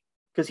play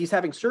because he's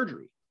having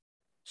surgery.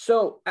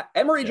 So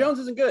Emory Jones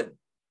isn't good.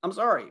 I'm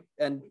sorry.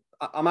 And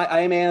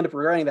I may end up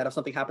regretting that if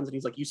something happens and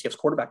he's like UCF's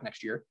quarterback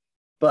next year.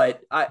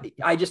 But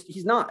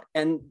he's not.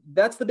 And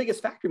that's the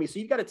biggest factor to me. So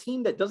you've got a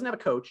team that doesn't have a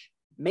coach,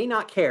 may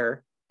not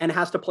care, and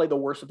has to play the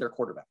worst of their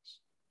quarterbacks.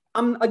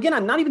 I'm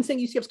not even saying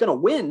UCF's going to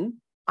win.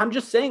 I'm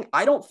just saying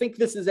I don't think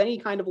this is any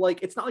kind of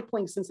it's not like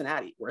playing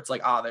Cincinnati where it's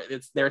like,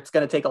 it's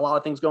going to take a lot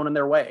of things going in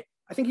their way.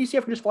 I think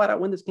UCF can just flat out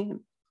win this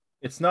game.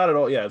 It's not at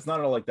all. Yeah, it's not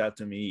at all like that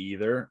to me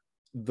either.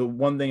 The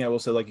one thing I will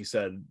say, like you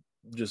said,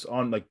 just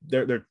on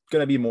they're going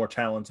to be more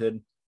talented,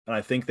 and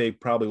I think they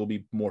probably will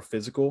be more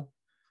physical.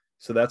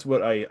 So that's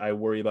what I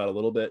worry about a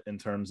little bit in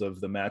terms of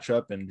the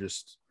matchup and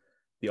just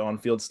the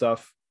on-field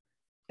stuff.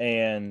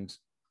 And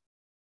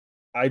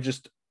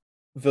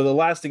the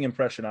lasting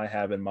impression I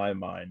have in my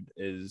mind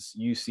is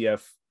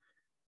UCF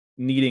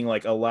needing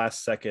a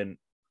last-second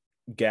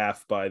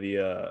gaffe by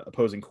the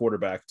opposing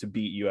quarterback to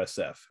beat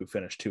USF, who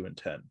finished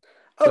 2-10.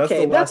 So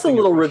okay, that's a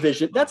little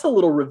revision. That's a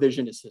little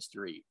revisionist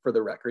history for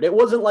the record. It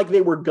wasn't like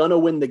they were gonna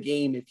win the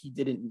game if he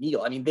didn't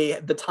kneel. I mean,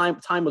 the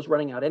time was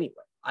running out anyway.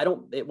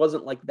 It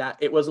wasn't like that.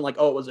 It wasn't like,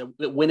 it was a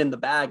win in the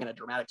bag and a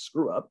dramatic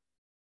screw up.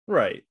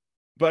 Right.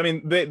 But I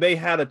mean, they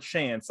had a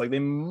chance. They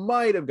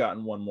might have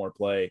gotten one more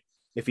play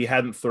if he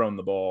hadn't thrown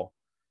the ball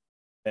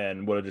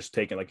and would have just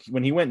taken,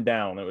 when he went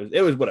down,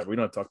 it was whatever. We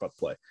don't have to talk about the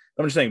play.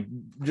 I'm just saying,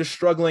 just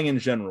struggling in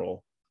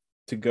general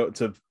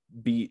to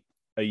beat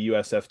a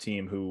USF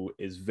team who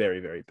is very,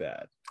 very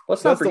bad.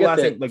 Let's not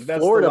forget that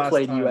Florida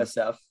played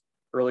USF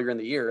earlier in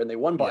the year and they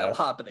won by a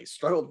lot, but they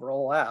struggled for a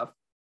whole half.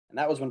 And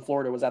that was when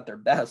Florida was at their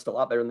best, a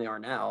lot better than they are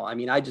now. I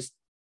mean, I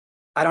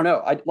don't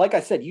know. Like I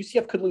said,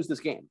 UCF could lose this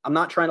game. I'm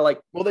not trying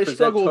to they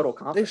struggled. Total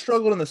confidence. They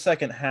struggled in the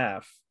second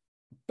half,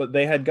 but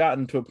they had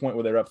gotten to a point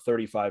where they're up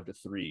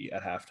 35-3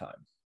 at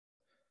halftime.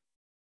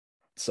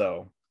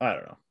 So I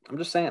don't know. I'm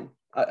just saying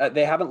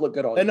they haven't looked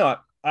good all year. No,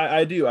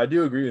 I do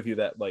agree with you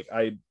that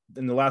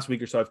in the last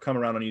week or so I've come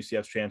around on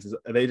UCF's chances.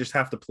 They just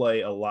have to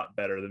play a lot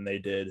better than they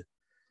did.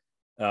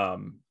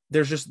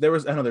 There's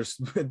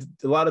a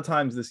lot of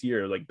times this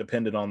year,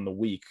 depended on the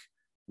week,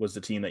 was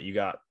the team that you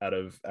got out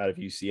of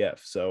UCF.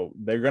 So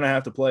they're going to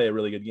have to play a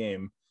really good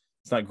game.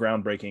 It's not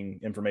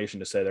groundbreaking information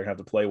to say they're going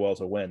to have to play well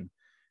to win,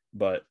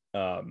 but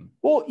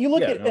you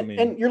look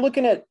and you're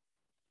looking at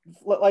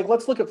like,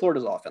 let's look at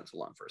Florida's offense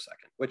alone for a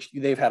second, which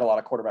they've had a lot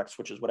of quarterback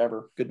switches,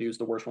 whatever. Good news,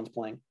 the worst one's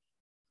playing.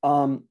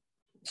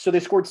 So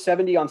they scored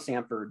 70 on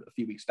Samford a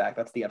few weeks back.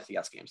 That's the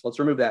FCS game. So let's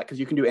remove that because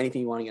you can do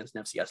anything you want against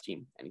an FCS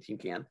team. Any team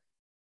can.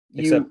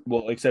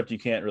 Except you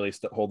can't really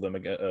hold them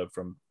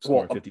from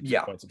scoring 52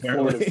 points,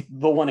 apparently. Florida's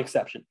the one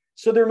exception.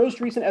 So their most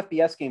recent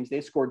FBS games,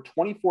 they scored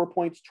 24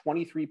 points,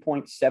 23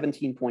 points,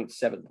 17 points,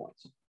 7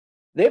 points.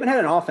 They haven't had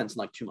an offense in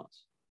like 2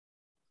 months.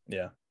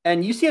 Yeah.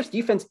 And UCF's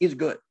defense is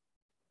good.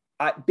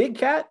 Big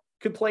Cat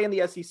could play in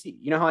the SEC.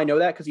 You know how I know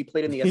that? Because he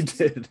played in the SEC. He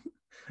did.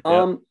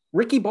 Yeah.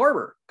 Ricky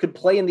Barber could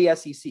play in the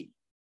SEC.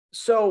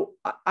 So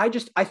I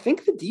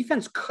think the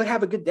defense could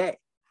have a good day.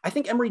 I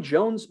think Emory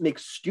Jones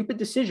makes stupid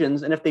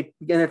decisions, and if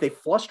they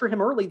fluster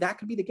him early, that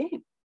could be the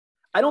game.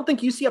 I don't think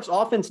UCF's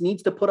offense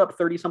needs to put up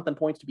 30-something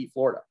points to beat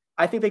Florida.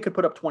 I think they could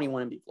put up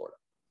 21 and beat Florida.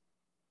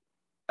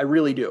 I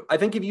really do. I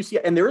think if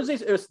UCF, and there is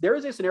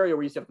a scenario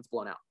where UCF gets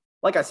blown out.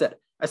 Like I said,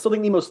 I still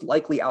think the most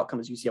likely outcome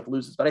is UCF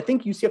loses, but I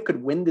think UCF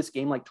could win this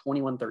game like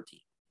 21-13.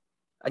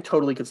 I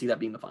totally could see that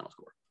being the final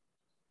score.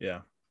 Yeah.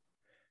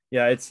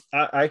 Yeah,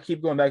 I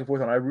keep going back and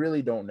forth on. I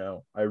really don't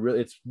know.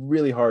 It's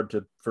really hard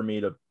for me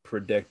to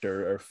predict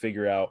or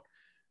figure out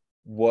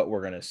what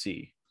we're gonna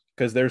see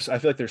because I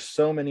feel like there's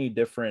so many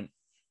different.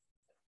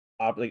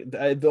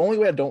 The only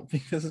way I don't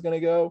think this is gonna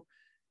go,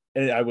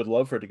 and I would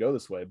love for it to go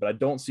this way, but I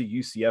don't see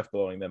UCF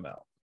blowing them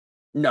out.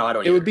 No, I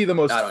don't. It would be the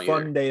most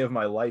fun day of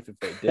my life if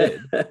they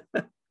did.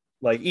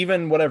 Like,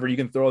 even whatever, you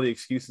can throw all the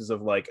excuses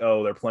of like,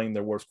 oh, they're playing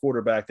their worst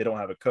quarterback. They don't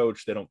have a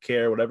coach. They don't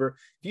care, whatever.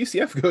 If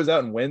UCF goes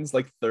out and wins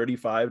like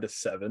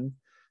 35-7,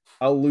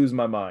 I'll lose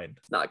my mind.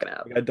 It's not going to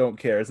happen. Like, I don't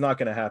care. It's not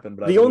going to happen.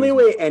 But the only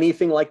way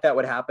anything like that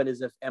would happen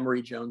is if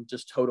Emory Jones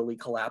just totally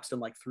collapsed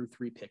and like threw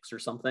 3 picks or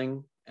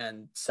something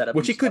and set up.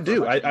 Which he could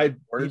do.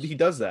 He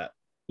does that.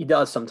 He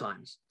does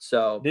sometimes.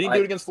 So did he do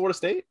it against Florida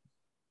State?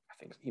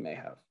 I think he may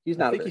have. He's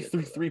not. I think he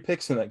threw 3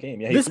 picks in that game.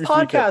 Yeah. This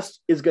podcast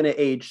is going to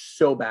age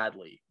so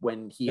badly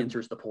when he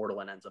enters the portal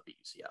and ends up at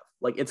UCF.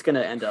 Like, it's going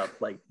to end up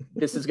like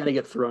this is going to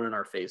get thrown in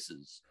our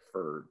faces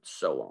for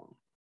so long.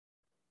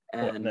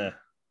 And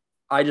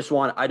I just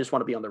want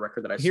to be on the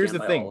record that I stand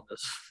by all of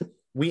this.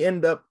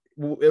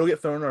 It'll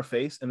get thrown in our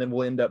face, and then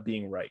we'll end up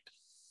being right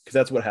because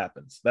that's what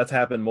happens. That's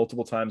happened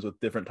multiple times with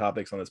different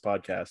topics on this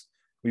podcast.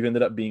 We've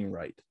ended up being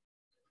right.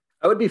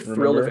 I would be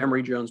thrilled if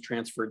Emory Jones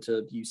transferred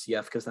to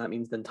UCF because that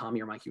means then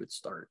Tommy or Mikey would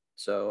start.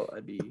 So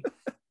I'd be.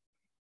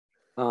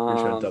 You're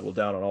trying to double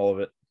down on all of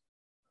it.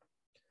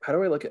 How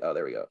do I look at? Oh,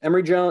 there we go.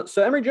 Emory Jones.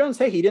 So Emory Jones,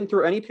 hey, he didn't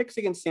throw any picks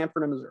against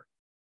Stanford and Missouri.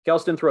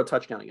 Gals didn't throw a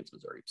touchdown against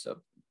Missouri.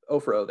 So 0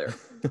 for 0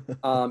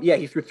 there. Yeah,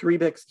 he threw 3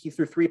 picks. He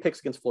threw 3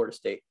 picks against Florida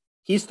State.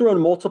 He's thrown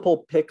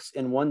multiple picks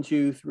in 1,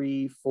 2,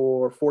 3,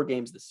 4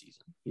 games this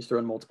season. He's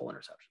thrown multiple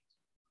interceptions.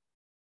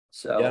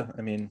 So yeah,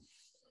 I mean,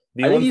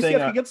 I think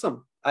UCF could get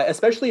some.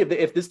 Especially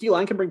if this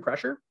D-line can bring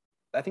pressure,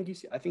 I think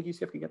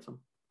UCF could get some.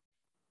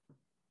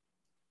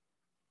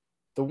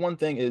 The one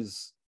thing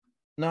is,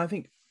 I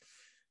think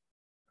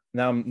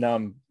now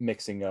I'm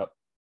mixing up.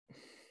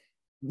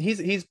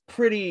 He's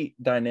pretty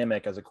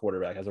dynamic as a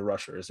quarterback, as a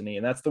rusher, isn't he?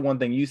 And that's the one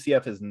thing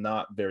UCF is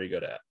not very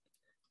good at,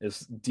 is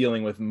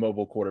dealing with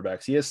mobile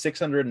quarterbacks. He has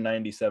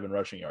 697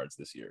 rushing yards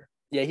this year.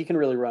 Yeah, he can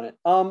really run it.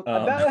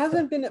 That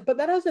hasn't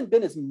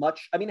been as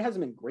much. I mean, it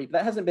hasn't been great, but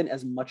that hasn't been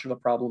as much of a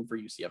problem for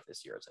UCF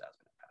this year as it has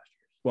been in past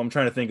years. Well, I'm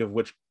trying to think of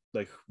which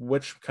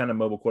kind of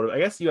mobile quarterback. I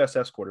guess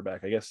USF's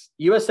quarterback.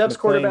 USF's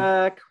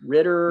quarterback,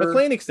 Ritter.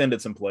 McLean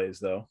extended some plays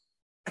though.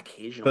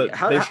 Occasionally,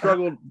 but they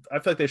struggled. I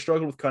feel like they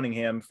struggled with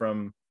Cunningham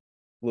from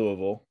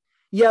Louisville.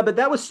 Yeah, but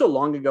that was so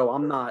long ago.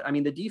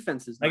 The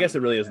defense is. I guess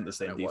it really isn't the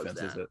same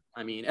defense, is it?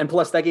 I mean, and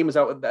plus that game was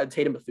out with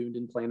Tatum Bethune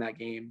didn't play in that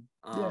game.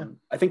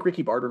 I think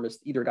Ricky Barber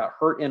either got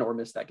hurt in or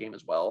missed that game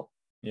as well.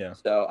 Yeah.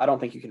 So I don't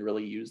think you can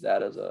really use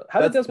that as a.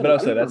 How did Desmond? But I'll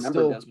say that's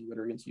still Desmond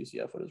Ritter against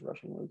UCF. What his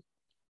rushing was.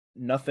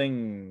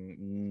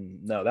 Nothing.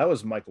 No, that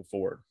was Michael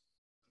Ford.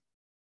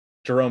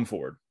 Jerome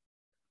Ford.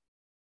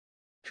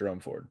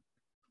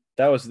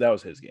 That was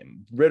his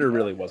game. Ritter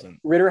really wasn't.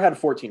 Ritter had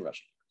 14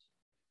 rushing.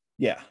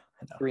 Yeah.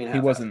 3.5. He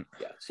wasn't.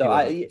 Yeah. So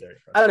I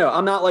don't know.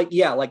 I'm not like,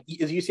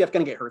 is UCF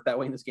going to get hurt that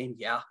way in this game?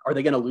 Yeah. Are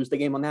they going to lose the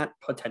game on that?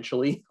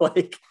 Potentially.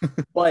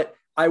 But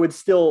I would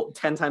still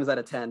 10 times out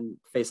of 10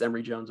 face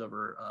Emory Jones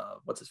over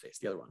what's his face?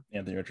 The other one.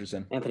 Anthony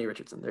Richardson.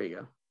 There you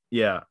go.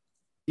 Yeah.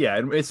 Yeah.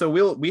 And so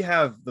we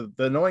have the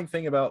annoying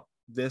thing about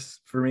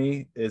this for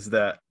me is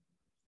that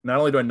not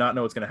only do I not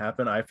know what's going to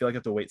happen, I feel like I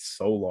have to wait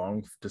so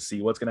long to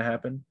see what's going to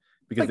happen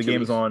because the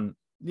game's on.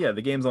 Yeah,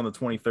 the game's on the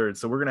 23rd.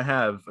 So we're going to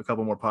have a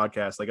couple more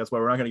podcasts. That's why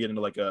we're not going to get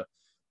into a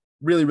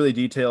really, really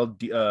detailed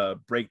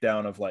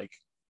breakdown of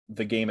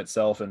the game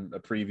itself and a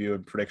preview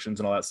and predictions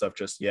and all that stuff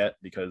just yet,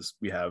 because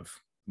we have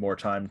more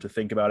time to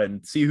think about it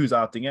and see who's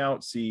opting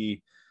out,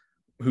 see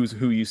who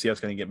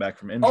UCF's going to get back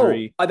from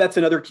injury. Oh, that's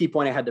another key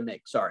point I had to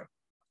make. Sorry.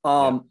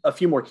 A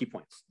few more key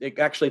points.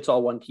 It's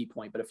all one key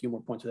point, but a few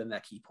more points within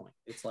that key point.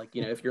 It's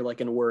if you're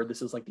in a word,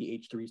 this is like the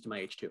H3s to my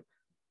H2.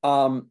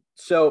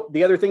 So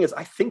the other thing is,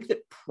 I think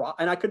that,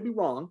 and I could be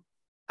wrong,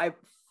 I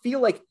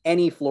feel like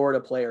any Florida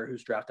player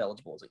who's draft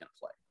eligible isn't going to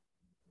play.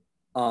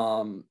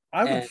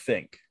 I would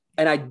think.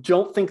 And I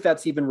don't think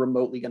that's even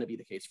remotely going to be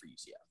the case for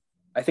UCF.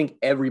 I think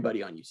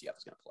everybody on UCF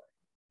is going to play.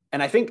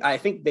 And I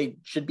think they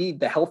should be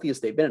the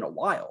healthiest they've been in a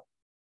while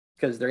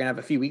because they're going to have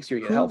a few weeks here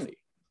to get healthy.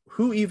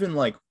 Who even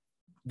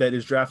that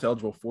is draft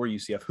eligible for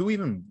UCF? Who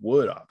even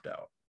would opt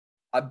out?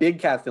 A Big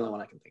Cat's the only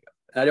one I can think of.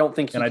 And I don't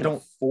think he can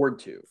afford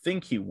to.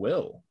 Think he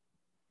will.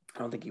 I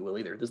don't think he will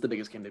either. This is the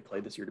biggest game they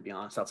played this year, to be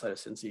honest, outside of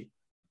Cincy.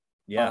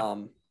 Yeah.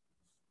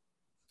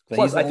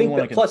 Plus,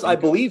 I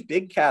believe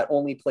Big Cat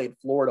only played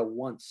Florida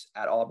once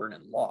at Auburn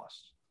and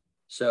lost.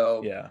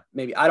 So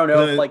maybe, I don't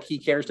know if he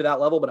cares to that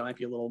level, but it might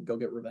be a little go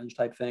get revenge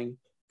type thing.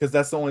 Because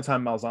that's the only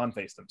time Malzahn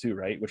faced him too,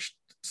 right? Which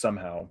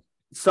somehow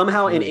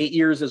in 8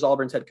 years as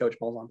Auburn's head coach,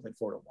 Malzahn played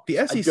Florida once. The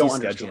SEC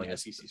scheduling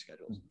SEC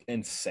schedules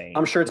insane.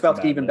 I'm sure it's about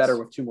to get even better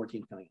with 2 more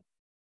teams coming in.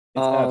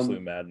 It's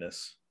absolute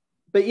madness.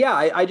 But yeah,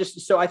 I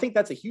think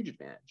that's a huge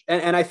advantage.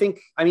 And I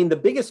think, the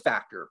biggest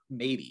factor,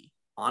 maybe,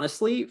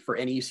 honestly, for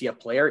any UCF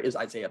player is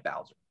Isaiah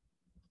Bowser.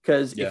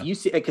 Because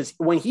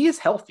when he is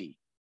healthy,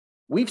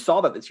 we've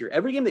saw that this year.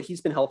 Every game that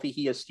he's been healthy,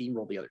 he has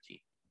steamrolled the other team.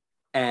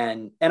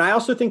 And I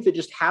also think that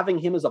just having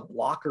him as a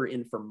blocker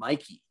in for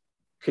Mikey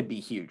could be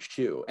huge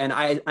too. And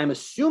I'm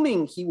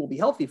assuming he will be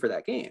healthy for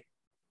that game.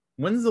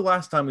 When's the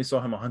last time we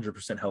saw him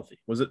 100% healthy?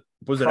 Was it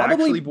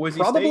actually Boise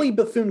State? Probably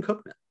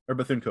Bethune-Cookman. Or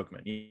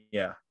Bethune-Cookman,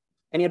 yeah.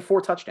 And he had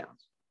 4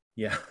 touchdowns.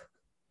 Yeah.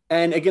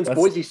 And against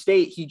Boise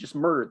State, he just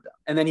murdered them.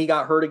 And then he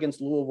got hurt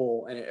against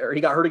Louisville, or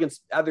he got hurt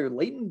against either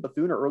late in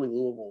Bethune or early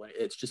Louisville.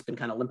 It's just been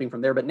kind of limping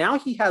from there. But now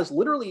he has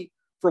literally,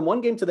 from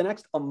one game to the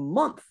next, a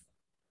month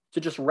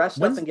to just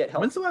rest up and get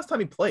healthy. When's the last time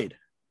he played?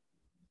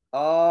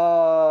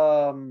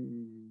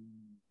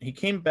 He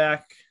came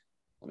back.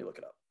 Let me look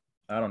it up.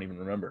 I don't even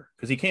remember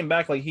because he came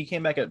back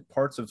at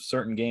parts of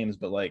certain games,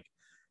 but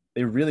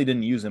they really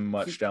didn't use him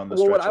much down the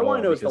stretch. Well, what I want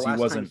to know is the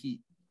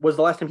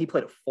last time he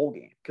played a full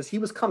game because he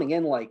was coming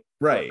in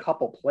for a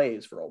couple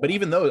plays for a while. But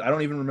even though I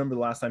don't even remember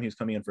the last time he was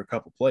coming in for a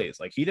couple plays,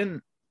 he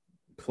didn't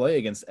play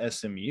against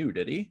SMU,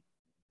 did he?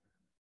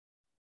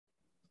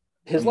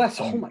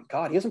 Oh my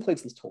God, he hasn't played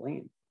since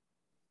Tulane.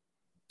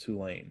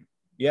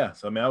 Yeah.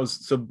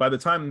 So by the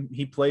time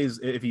he plays,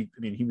 he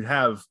would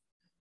have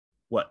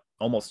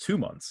almost 2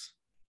 months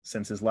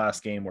since his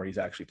last game where he's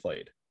actually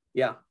played.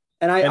 Yeah.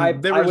 And I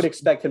would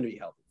expect him to be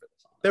healthy for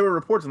this. There were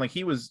reports and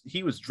he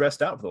was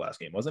dressed out for the last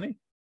game, wasn't he?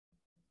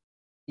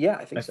 Yeah,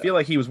 I think so. I feel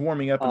like he was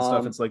warming up and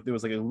stuff. It's there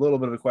was a little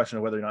bit of a question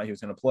of whether or not he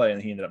was going to play,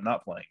 and he ended up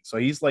not playing. So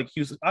he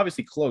was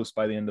obviously close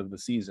by the end of the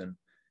season.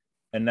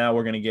 And now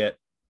we're going to get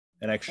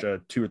an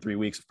extra 2 or 3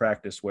 weeks of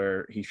practice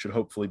where he should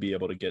hopefully be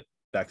able to get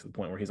back to the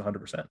point where he's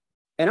 100%.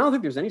 And I don't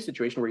think there's any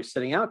situation where he's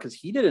sitting out because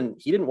he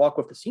didn't walk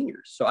with the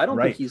seniors. So I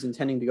don't think he's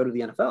intending to go to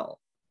the NFL.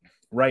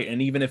 Right.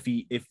 And even if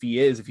he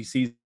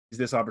sees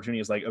this opportunity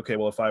is okay,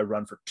 well, if I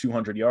run for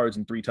 200 yards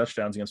and 3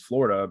 touchdowns against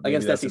Florida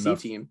against the SEC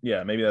team,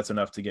 maybe that's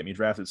enough to get me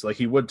drafted. So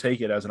he would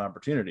take it as an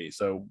opportunity.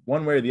 So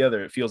one way or the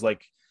other, it feels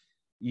like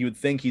you would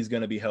think he's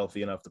going to be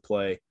healthy enough to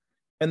play.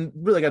 And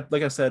really,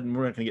 like I said, and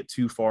we're not going to get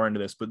too far into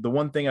this, but the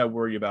one thing I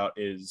worry about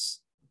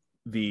is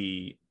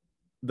the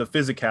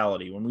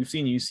physicality. When we've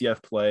seen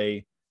UCF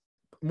play,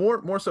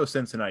 more so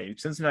Cincinnati.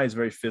 Cincinnati is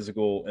very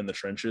physical in the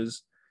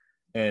trenches,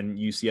 and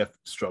UCF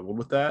struggled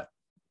with that.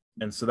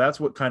 And so that's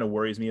what kind of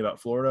worries me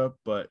about Florida.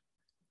 But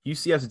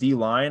UCF's D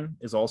line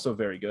is also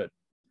very good.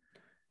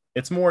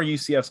 It's more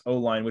UCF's O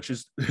line, which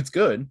is it's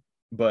good,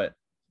 but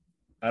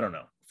I don't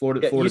know.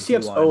 Florida's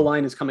UCF's O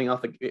line is coming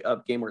off a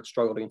game where it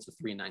struggled against the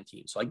 3-9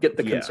 team. So I get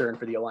the concern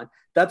for the O line.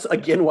 That's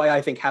again why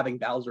I think having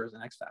Bowser is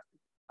an X factor.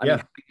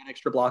 Having an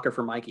extra blocker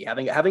for Mikey,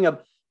 having a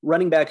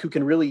running back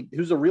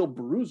who's a real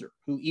bruiser,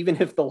 who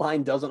even if the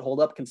line doesn't hold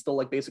up can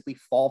still basically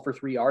fall for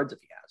 3 yards if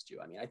he has to.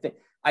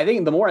 I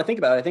think the more I think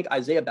about it, I think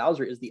Isaiah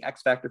Bowser is the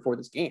X factor for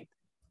this game.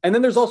 And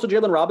then there's also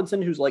Jalen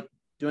Robinson, who's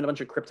doing a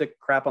bunch of cryptic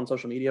crap on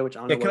social media, which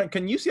I don't know.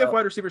 Can UCF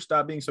wide receivers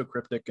stop being so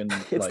cryptic? And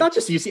it's not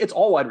just UCF, it's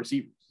all wide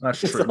receivers. That's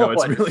true. No,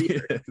 it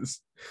really is.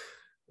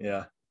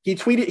 Yeah.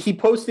 He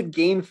posted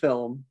game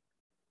film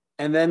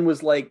and then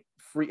was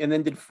free, and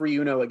then did free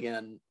Uno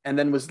again. And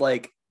then was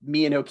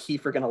me and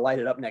O'Keefe are going to light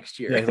it up next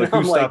year. Yeah,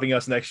 who's stopping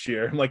us next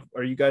year? I'm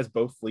are you guys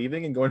both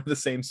leaving and going to the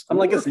same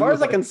school? I'm as far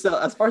as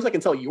I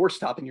can tell, you're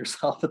stopping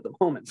yourself at the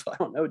moment. So I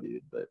don't know,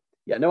 dude, but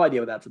yeah, no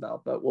idea what that's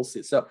about, but we'll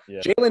see. So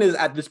Jalen is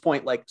at this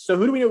point, so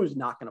who do we know who's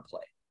not going to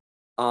play?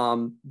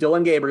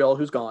 Dylan Gabriel,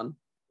 who's gone,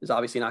 is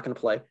obviously not going to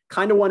play. I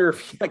kind of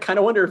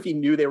wonder if he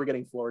knew they were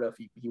getting Florida,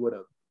 if he would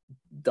have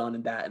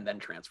done that and then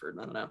transferred.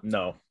 I don't know.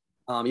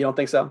 No. You don't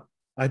think so?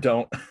 I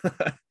don't.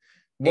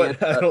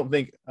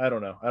 I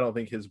don't know. I don't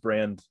think his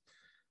brand,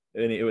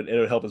 it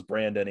would help his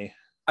brand any.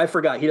 I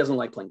forgot. He doesn't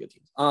like playing good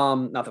teams.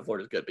 Not that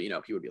Florida's good, but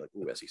he would be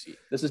ooh, SEC.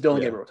 This is Dylan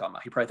Gabriel we're talking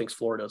about. He probably thinks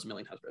Florida is a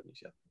million times better than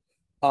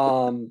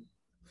UCF.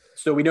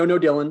 So we know no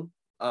Dylan,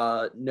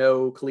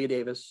 no Kalia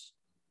Davis,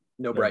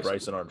 no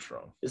Bryson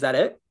Armstrong. Is that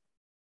it?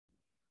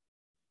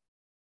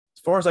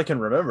 As far as I can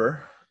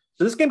remember.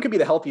 So this game could be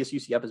the healthiest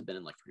UCF has been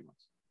in 3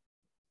 months.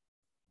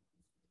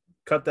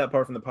 Cut that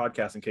part from the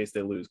podcast in case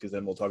they lose, because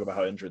then we'll talk about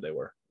how injured they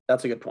were.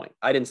 That's a good point.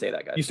 I didn't say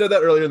that, guys. You said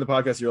that earlier in the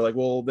podcast. You're like,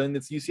 well, then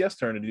it's UCF's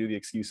turn to do the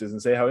excuses and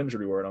say how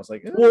injured we were. And I was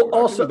like, well,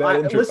 also,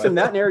 listen,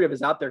 that narrative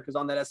is out there because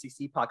on that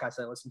SEC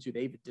podcast I listened to,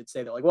 they did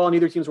say that, like, well,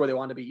 neither team's where they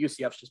want to be.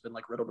 UCF's just been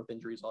like riddled with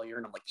injuries all year.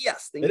 And I'm like,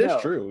 yes, it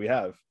is true. We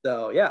have.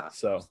 So, yeah.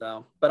 So,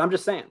 but I'm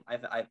just saying,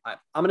 I'm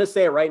going to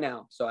say it right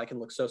now so I can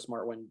look so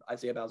smart when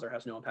Isaiah Bowser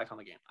has no impact on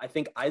the game. I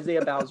think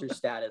Isaiah Bowser's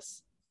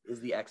status is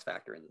the X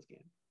factor in this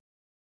game.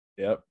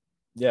 Yep.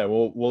 Yeah.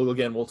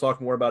 We'll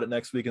talk more about it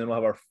next week, and then we'll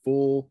have our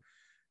full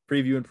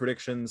preview and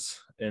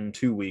predictions in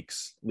 2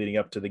 weeks leading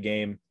up to the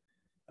game.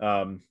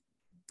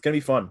 It's gonna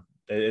be fun.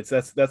 That's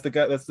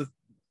the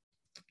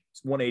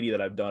 180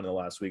 that I've done in the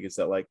last week. It's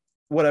that, like,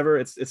 whatever,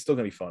 it's still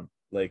gonna be fun.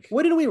 Like,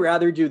 wouldn't we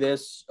rather do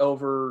this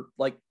over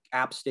like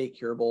App State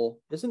Cure Bowl?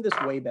 Isn't this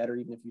way better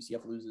even if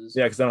UCF loses?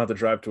 Yeah, because I don't have to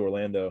drive to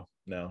Orlando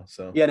now.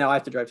 So yeah, now I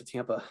have to drive to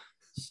Tampa.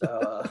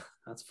 So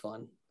that's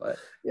fun. But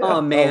yeah.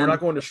 Oh man, we're not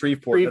going to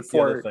Shreveport. That's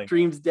the other thing.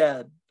 Dream's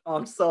dead. Oh,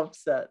 I'm so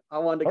upset. I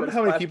wanted to go to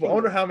how many people. I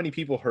wonder how many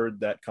people heard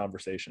that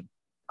conversation.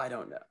 I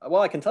don't know.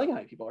 Well, I can tell you how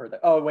many people heard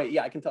that. Oh wait,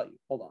 yeah, I can tell you.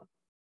 Hold on.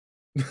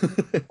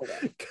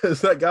 Because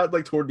that got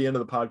like toward the end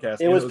of the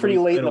podcast. It was pretty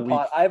late in the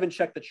pod. I haven't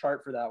checked the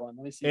chart for that one.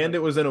 Let me see. And it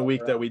was in a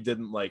week that we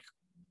didn't like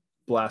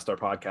blast our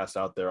podcast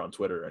out there on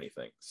Twitter or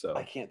anything. So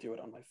I can't do it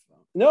on my phone.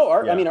 No,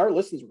 I mean, our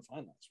listens were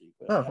fine last week.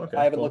 But okay,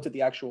 I haven't looked at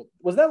the actual.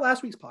 Was that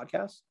last week's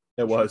podcast?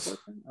 It was.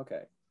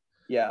 Okay.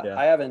 Yeah,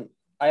 I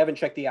haven't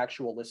checked the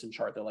actual listen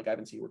chart though. Like, I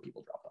haven't seen where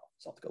people drop off.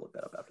 So I'll have to go look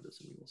that up after this,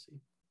 and we'll see.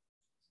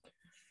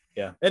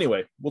 Yeah.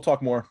 Anyway, we'll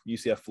talk more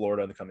UCF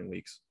Florida in the coming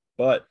weeks.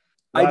 But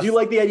I do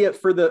like the idea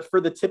for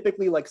the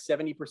typically like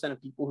 70%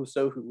 of people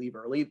who leave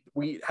early.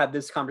 We had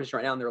this conversation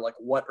right now, and they're like,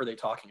 "What are they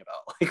talking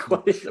about? Like,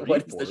 what is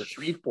the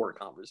Shreveport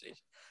conversation?"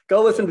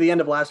 Go listen to the end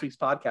of last week's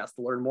podcast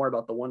to learn more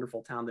about the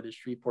wonderful town that is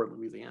Shreveport,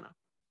 Louisiana.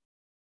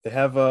 They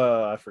have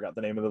I forgot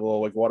the name of the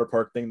little like water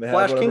park thing. They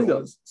Splash have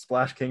Kingdom.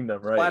 Splash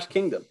Kingdom, right? Splash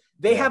Kingdom.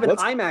 They have an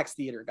IMAX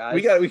theater, guys.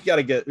 We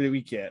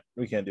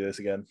can't do this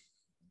again.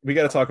 We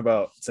got to talk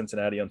about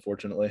Cincinnati,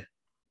 unfortunately.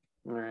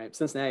 All right,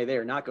 Cincinnati. They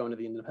are not going to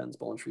the Independence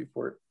Bowl in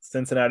Shreveport.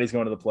 Cincinnati's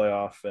going to the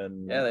playoff,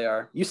 and yeah, they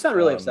are. You sound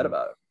really upset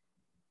about it.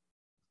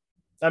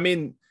 I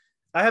mean,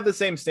 I have the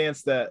same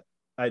stance that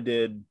I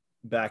did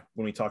back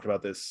when we talked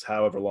about this,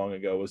 however long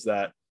ago. Was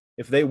that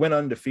if they went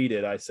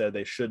undefeated, I said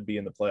they should be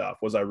in the playoff.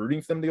 Was I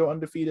rooting for them to go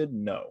undefeated?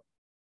 No.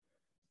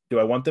 Do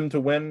I want them to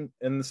win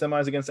in the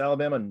semis against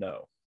Alabama?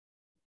 No.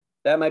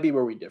 That might be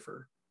where we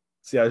differ.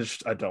 See, I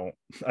don't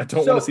want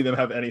to see them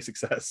have any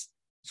success.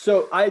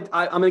 So I'm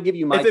going to give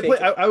you my take.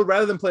 I would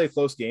rather than play a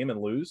close game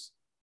and lose,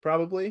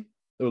 probably.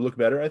 It would look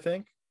better, I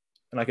think.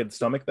 And I could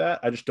stomach that.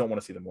 I just don't want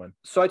to see them win.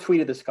 So I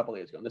tweeted this a couple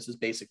days ago, and this is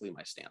basically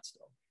my stance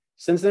still.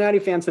 Cincinnati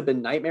fans have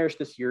been nightmarish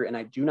this year, and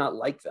I do not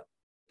like them.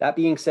 That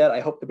being said, I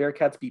hope the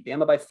Bearcats beat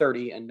Bama by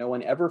 30, and no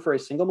one ever for a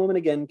single moment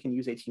again can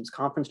use a team's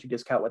conference to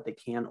discount what they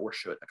can or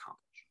should accomplish.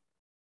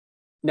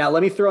 Now,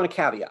 let me throw in a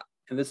caveat,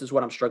 and this is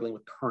what I'm struggling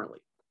with currently.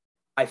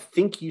 I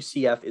think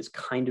UCF is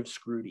kind of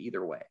screwed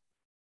either way.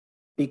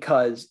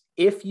 Because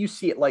if you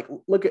see it, like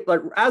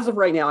as of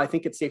right now, I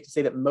think it's safe to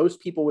say that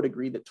most people would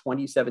agree that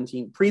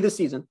 2017, pre the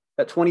season,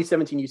 that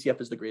 2017 UCF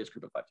is the greatest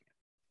group of 5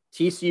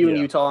 teams. TCU and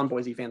Utah and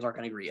Boise fans aren't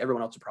going to agree.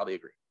 Everyone else would probably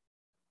agree.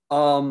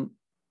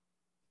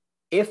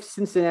 If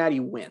Cincinnati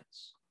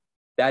wins,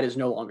 that is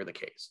no longer the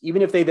case.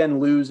 Even if they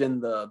then lose in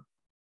the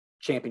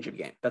championship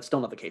game, that's still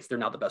not the case. They're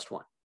not the best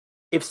one.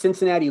 If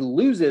Cincinnati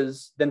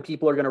loses, then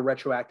people are going to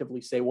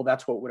retroactively say, well,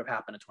 that's what would have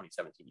happened in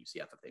 2017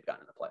 UCF if they'd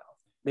gotten in the playoff.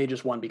 They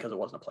just won because it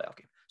wasn't a playoff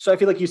game. So I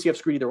feel like UCF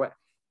screwed either way.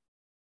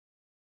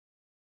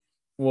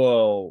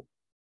 Well,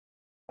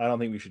 I don't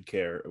think we should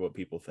care what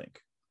people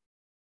think.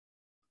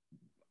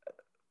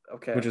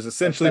 Okay. Which is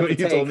essentially what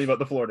you told me about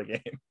the Florida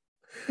game.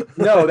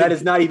 No, that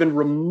is not even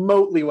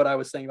remotely what I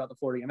was saying about the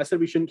Florida game. I said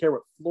we shouldn't care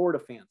what Florida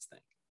fans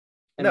think.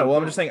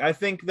 I'm just saying, I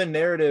think the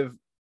narrative,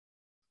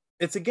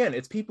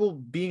 it's people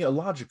being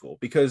illogical,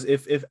 because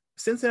if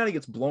Cincinnati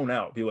gets blown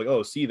out, people are like,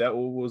 oh, see, that's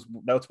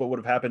what would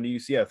have happened to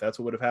UCF. That's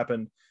what would have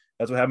happened.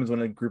 That's what happens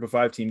when a group of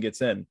 5 team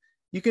gets in.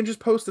 You can just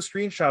post the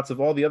screenshots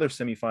of all the other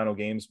semifinal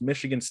games,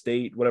 Michigan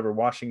State, whatever,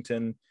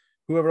 Washington,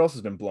 whoever else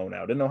has been blown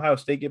out. Didn't Ohio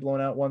State get blown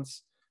out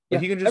once? Like,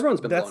 yeah, you can just, everyone's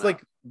been blown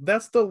out.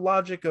 That's the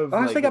logic of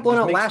Ohio State got blown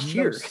out last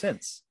year.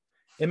 Sense.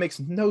 It makes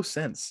no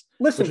sense.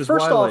 Listen,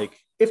 first off,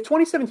 if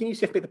 2017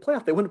 UCF made the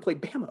playoff, they wouldn't have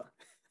played Bama.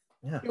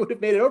 Yeah. They would have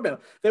made it over Bama.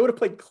 They would have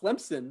played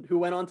Clemson, who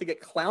went on to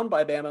get clowned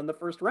by Bama in the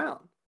first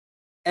round.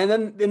 And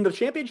then in the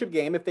championship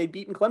game, if they'd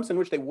beaten Clemson,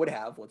 which they would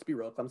have, let's be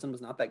real, Clemson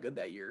was not that good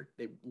that year.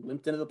 They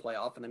limped into the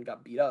playoff and then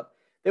got beat up.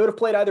 They would have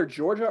played either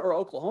Georgia or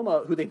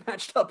Oklahoma, who they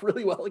matched up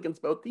really well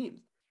against both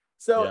teams.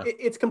 So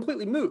it's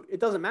completely moot. It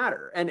doesn't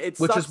matter. And it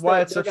which is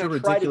why it's such a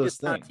ridiculous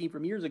thing. Team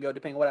from years ago,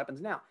 depending on what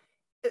happens now.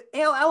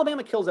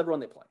 Alabama kills everyone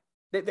they play.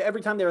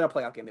 Every time they're in a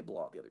playoff game, they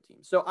blow out the other team.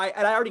 So I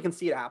already can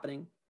see it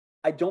happening.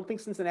 I don't think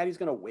Cincinnati's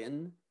going to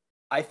win.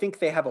 I think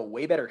they have a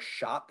way better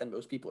shot than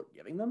most people are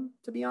giving them,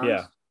 to be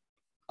honest.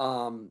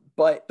 Yeah.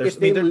 But their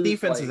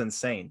defense is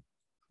insane.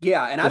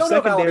 Yeah, and I don't know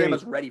if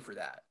Alabama's ready for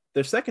that.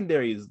 their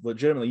secondary is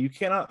legitimately, you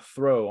cannot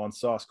throw on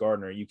Sauce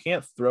Gardner. You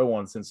can't throw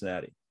on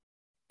Cincinnati.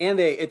 And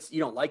you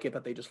don't like it,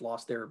 but they just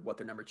lost their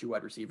number 2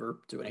 wide receiver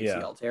to an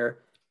ACL tear,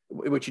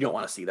 which you don't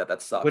want to see.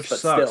 That sucks. Which but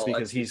sucks still,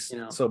 because he's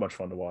so much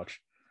fun to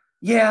watch.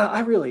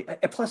 Yeah,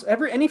 plus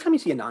anytime you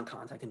see a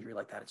non-contact injury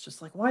like that, it's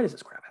just like, why does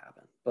this crap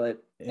happen?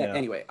 But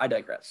anyway, I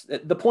digress.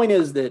 The point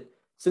is that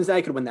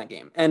Cincinnati could win that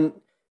game. And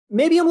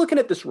maybe I'm looking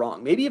at this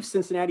wrong. Maybe if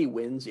Cincinnati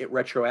wins, it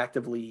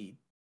retroactively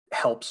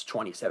helps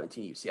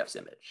 2017 UCF's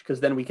image, because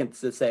then we can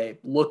say,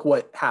 look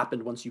what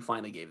happened once you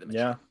finally gave them a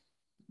chance.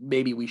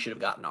 Maybe we should have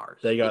gotten ours.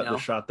 They got the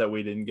shot that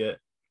we didn't get.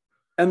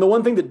 And the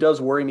one thing that does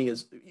worry me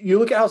is you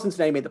look at how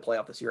Cincinnati made the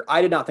playoff this year.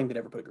 I did not think they'd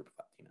ever put a group of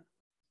 5 team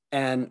in.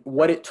 And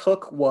what it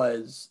took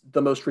was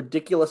the most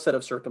ridiculous set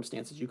of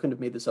circumstances. You couldn't have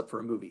made this up for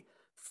a movie.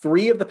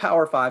 3 of the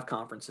Power 5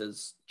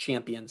 conferences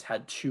champions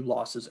had 2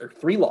 losses or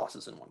 3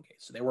 losses in one case.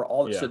 So they were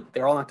all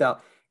knocked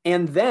out.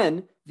 And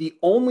then the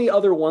only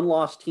other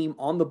 1-loss team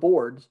on the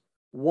board,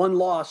 1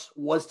 loss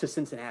was to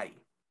Cincinnati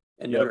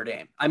and Notre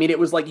Dame. I mean, it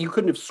was like you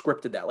couldn't have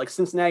scripted that. Like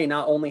Cincinnati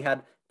not only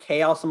had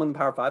chaos among the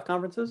Power 5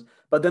 conferences,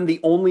 but then the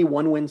only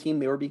 1-win team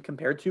they were being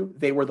compared to,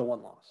 they were the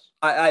 1 loss.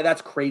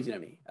 That's crazy to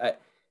me.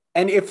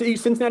 And if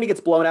Cincinnati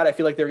gets blown out, I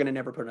feel like they're going to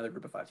never put another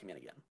group of 5 team in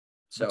again.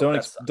 So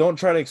don't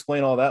try to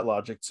explain all that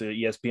logic to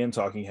ESPN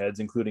talking heads,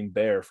 including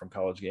Bear from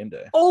College Game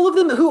Day. All of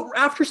them who,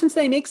 after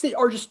Cincinnati makes it,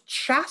 are just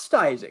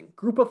chastising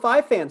group of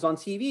 5 fans on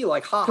TV,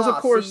 like, ha ha. Because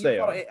of course they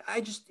are.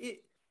 I'm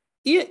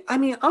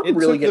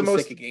really getting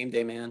sick of Game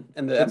Day, man.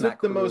 And it took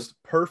the most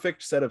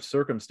perfect set of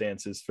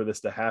circumstances for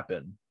this to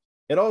happen.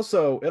 It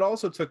also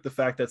took the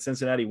fact that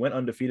Cincinnati went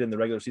undefeated in the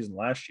regular season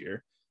last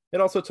year. It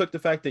also took the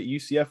fact that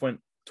UCF went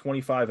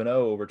 25-0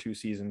 over 2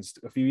 seasons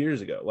a few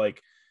years ago.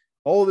 Like,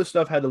 all of this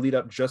stuff had to lead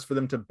up just for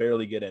them to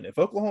barely get in. If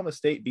Oklahoma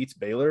State beats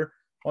Baylor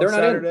on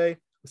Saturday,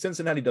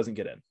 Cincinnati doesn't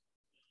get in.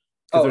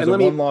 Because there's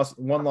a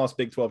one-loss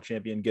Big 12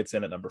 champion gets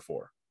in at number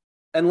 4.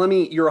 And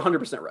you're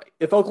 100% right.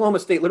 If Oklahoma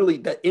State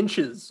literally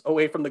inches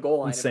away from the goal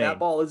line, if that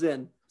ball is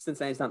in,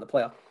 Cincinnati's not in the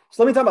playoff.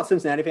 So let me talk about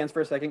Cincinnati fans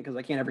for a second, because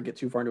I can't ever get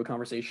too far into a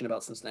conversation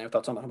about Cincinnati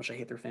without talking about how much I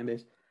hate their fan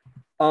base.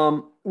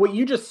 What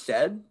you just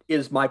said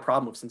is my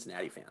problem with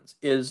Cincinnati fans,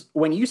 is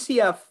when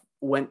UCF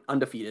went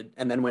undefeated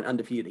and then went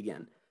undefeated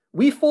again,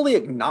 we fully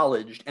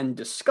acknowledged and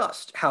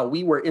discussed how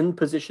we were in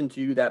position to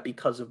do that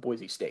because of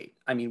Boise State.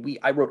 I mean,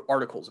 I wrote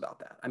articles about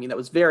that. I mean, that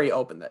was very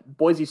open, that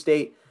Boise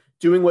State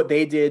doing what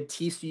they did,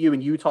 TCU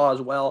and Utah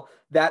as well,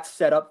 that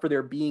set up for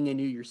there being a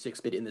New Year's 6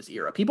 bid in this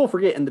era. People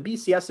forget, in the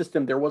BCS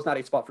system, there was not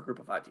a spot for group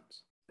of 5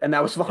 teams, and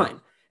that was fine.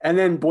 And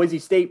then Boise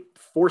State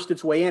forced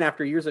its way in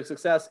after years of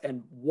success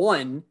and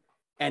won,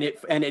 and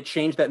it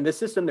changed that in this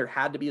system. There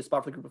had to be a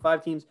spot for the group of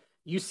 5 teams.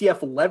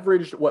 UCF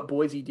leveraged what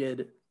Boise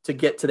did to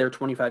get to their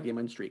 25-game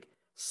win streak.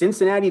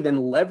 Cincinnati then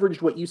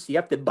leveraged what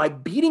UCF did by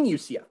beating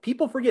UCF.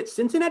 People forget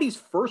Cincinnati's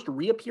first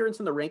reappearance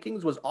in the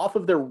rankings was off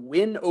of their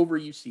win over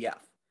UCF.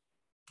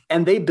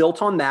 And they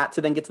built on that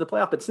to then get to the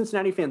playoff. But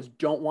Cincinnati fans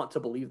don't want to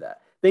believe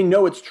that. They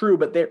know it's true,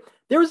 but there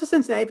was a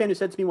Cincinnati fan who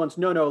said to me once,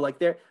 no, like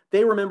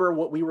they remember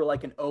what we were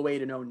like in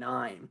 08 and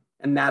 09.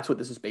 And that's what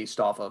this is based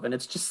off of. And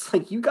it's just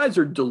like, you guys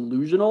are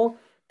delusional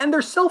and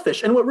they're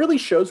selfish. And what really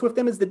shows with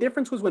them is the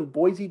difference was when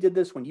Boise did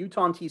this, when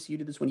Utah and TCU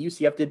did this, when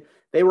UCF did,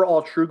 they were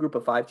all true group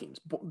of 5 teams.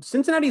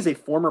 Cincinnati is a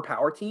former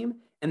power team,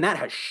 and that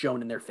has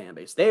shown in their fan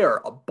base. They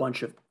are a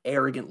bunch of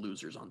arrogant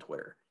losers on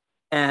Twitter.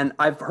 And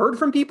I've heard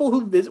from people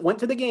who went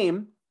to the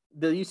game,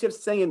 the UCF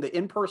saying the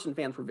in-person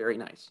fans were very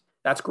nice.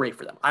 That's great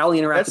for them. I only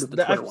interacted with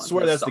the Twitter ones. I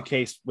swear that's the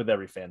case with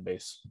every fan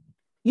base.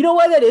 You know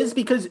why that is?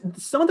 Because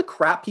some of the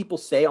crap people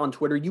say on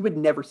Twitter, you would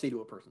never say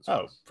to a person's face.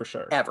 Oh, for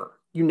sure. Ever.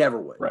 You never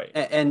would. Right.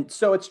 And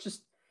so it's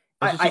just,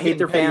 I hate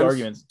their fans.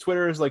 Arguments.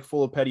 Twitter is like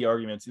full of petty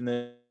arguments. And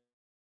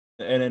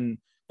in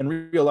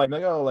real life,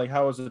 like, oh, like,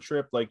 how was the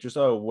trip? Like, just,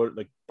 oh, what,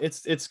 like,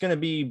 it's going to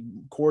be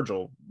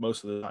cordial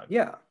most of the time.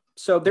 Yeah.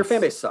 So their fan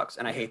base sucks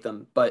and I hate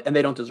them, and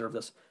they don't deserve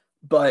this.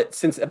 But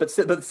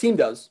the team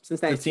does.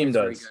 Cincinnati team is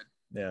very good.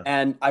 Yeah.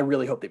 And I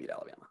really hope they beat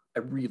Alabama. I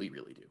really,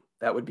 really do.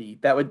 That would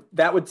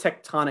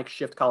tectonic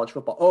shift college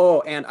football.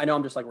 Oh, and I know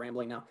I'm just like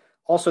rambling now.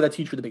 Also, that's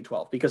huge for the Big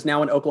 12, because now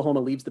when Oklahoma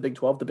leaves the Big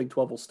 12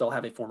 will still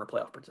have a former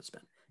playoff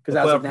participant. Because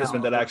playoff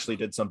participant that actually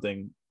did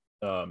something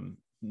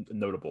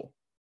notable.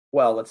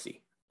 Well, let's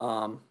see.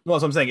 Well,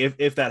 so I'm saying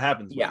if that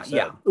happens.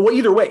 Yeah. Well,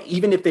 either way,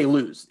 even if they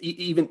lose,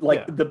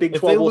 the Big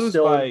 12 will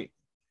still.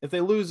 If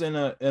they lose in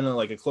a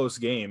like a close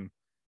game,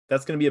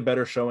 that's going to be a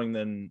better showing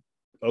than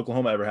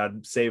Oklahoma ever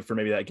had, save for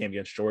maybe that game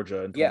against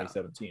Georgia in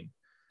 2017.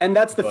 And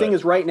that's the thing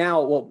is right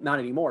now, well, not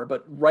anymore,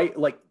 but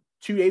like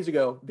 2 days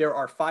ago, there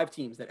are 5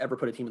 teams that ever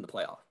put a team in the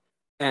playoff,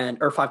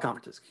 or 5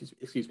 conferences,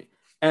 excuse me.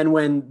 And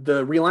when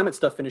the realignment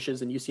stuff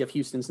finishes and UCF,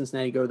 Houston,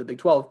 Cincinnati go to the Big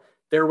 12,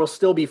 there will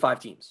still be 5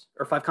 teams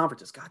or 5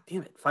 conferences. God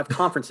damn it. 5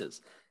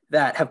 conferences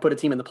that have put a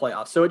team in the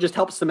playoffs. So it just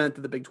helps cement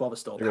that the Big 12 is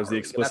still. There goes the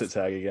explicit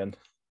tag again.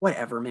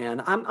 Whatever,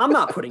 man. I'm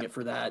not putting it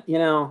for that.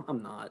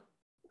 I'm not.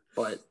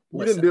 But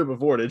you didn't do it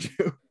before, did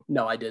you?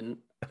 No, I didn't.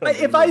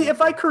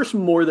 If I curse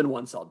more than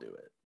once, I'll do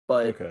it.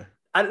 But okay.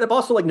 I've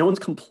also no one's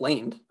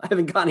complained. I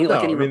haven't gotten any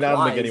replies. I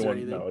don't think anyone. Or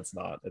anything. No, it's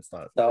not. It's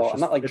not. So it's I'm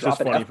not it's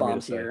dropping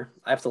F-bombs here.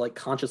 I have to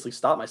consciously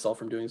stop myself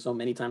from doing so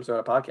many times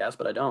throughout a podcast,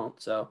 but I don't.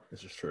 So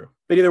this is true.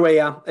 But either way,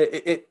 yeah,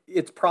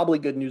 it's probably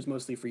good news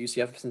mostly for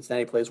UCF if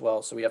Cincinnati plays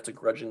well. So we have to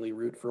grudgingly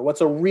root for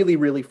what's a really,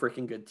 really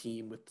freaking good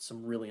team with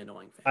some really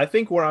annoying fans. I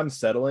think where I'm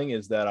settling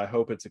is that I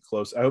hope it's a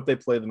close. I hope they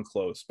play them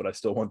close, but I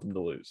still want them to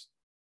lose.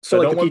 So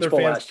I don't want their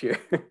fans last year.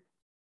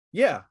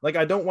 Yeah,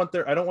 I don't want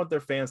their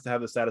fans to have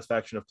the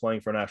satisfaction of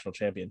playing for a national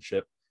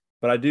championship.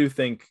 But I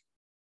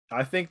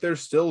think there's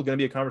still going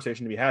to be a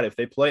conversation to be had if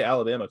they play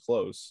Alabama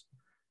close.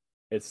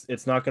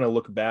 It's not going to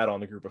look bad on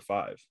the group of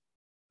five.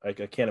 I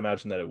can't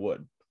imagine that it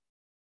would.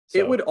 So,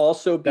 it would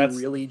also be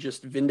really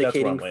just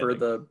vindicating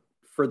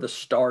for the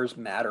Stars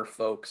Matter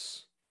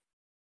folks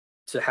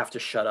to have to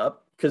shut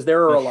up, because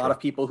there are a lot of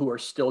people who are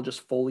still just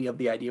fully of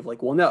the idea of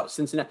well, no,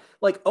 Cincinnati.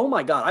 Oh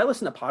my God, I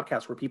listen to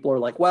podcasts where people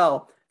are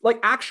well.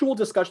 Actual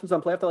discussions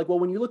on play after well,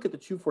 when you look at the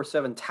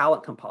 247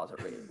 talent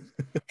composite ratings,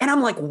 and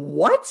I'm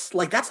what?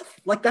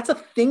 That's a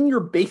thing you're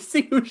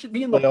basing who should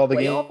be in the all the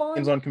playoff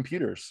games on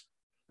computers.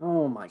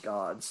 Oh my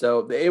God.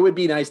 So it would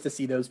be nice to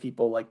see those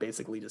people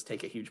basically just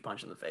take a huge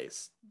punch in the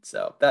face.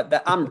 So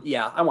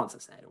I want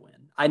Cincinnati to win.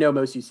 I know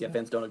most UCF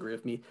fans don't agree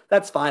with me.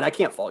 That's fine. I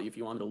can't fault you if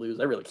you want them to lose.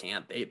 I really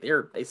can't.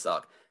 They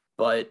suck,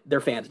 but their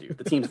fans do.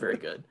 The team's very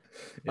good.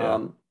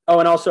 Yeah.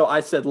 And also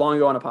I said long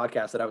ago on a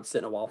podcast that I would sit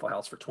in a Waffle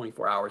House for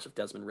 24 hours if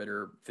Desmond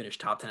Ritter finished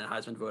top 10 in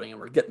Heisman voting,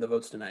 and we're getting the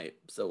votes tonight.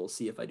 So we'll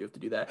see if I do have to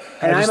do that.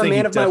 And I'm a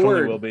man of my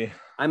word. Will be.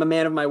 I'm a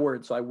man of my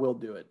word, so I will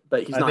do it.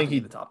 But he's not going to be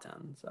the top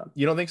 10. So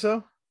you don't think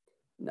so?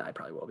 No, I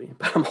probably will be,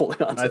 but I'm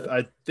holding on to it.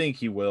 I think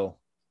he will.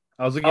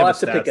 I was looking at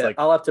the stats.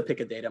 I'll have to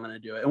pick a date. I'm going to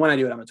do it. And when I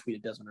do it, I'm going to tweet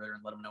at Desmond Ritter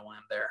and let him know when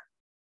I'm there.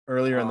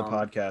 Earlier in the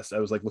podcast, I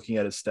was looking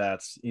at his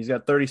stats. He's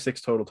got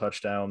 36 total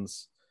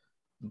touchdowns,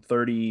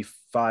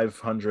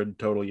 3,500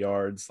 total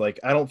yards.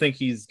 I don't think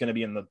he's going to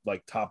be in the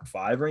top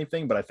 5 or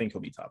anything, but I think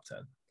he'll be top 10.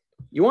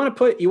 You want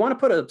to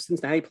put a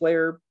Cincinnati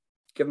player,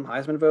 give him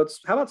Heisman votes?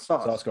 How about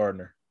Sauce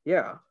Gardner?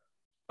 Yeah.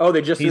 Oh,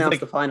 they just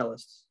announced the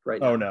finalists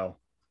right now. Oh no.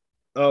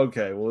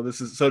 Okay, well, this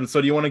is so.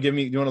 Do you want to do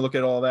you want to look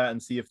at all that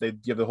and see if they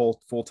give the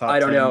whole full top? I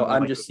don't know.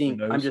 I'm just seeing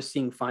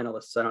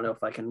finalists. I don't know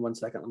if I can. 1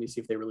 second. Let me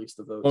see if they release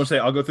the votes.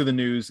 I'll go through the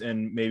news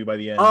and maybe by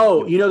the end.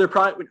 Oh, they're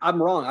probably.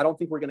 I'm wrong. I don't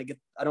think we're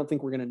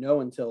gonna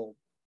know until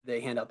they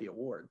hand out the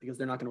award, because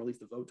they're not going to release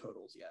the vote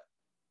totals yet.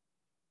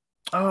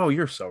 Oh,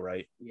 you're so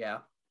right. Yeah.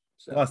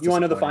 So you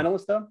want to know the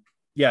finalists though?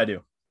 Yeah, I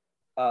do.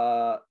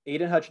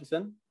 Aiden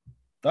Hutchinson.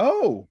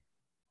 Oh.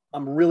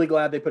 I'm really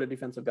glad they put a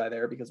defensive guy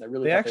there, because I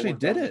really they actually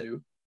did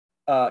it.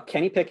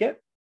 Kenny Pickett.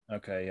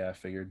 Okay, yeah, I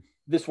figured.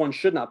 This one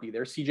should not be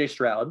there. CJ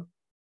Stroud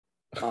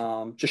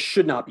just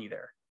should not be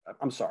there.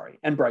 I'm sorry.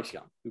 And Bryce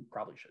Young, who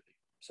probably should be.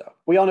 So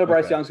we all know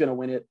Bryce Young's going to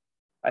win it.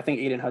 I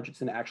think Aiden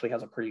Hutchinson actually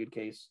has a pretty good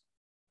case.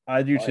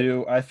 I do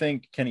too. I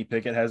think Kenny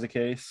Pickett has a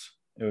case.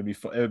 It would be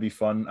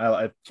fun.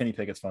 Kenny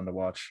Pickett's fun to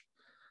watch.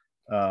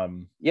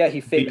 Yeah, he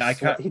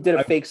did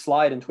a fake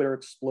slide and Twitter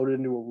exploded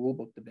into a rule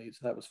book debate.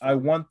 So that was fun. I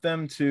want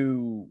them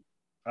to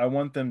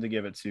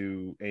give it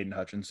to Aiden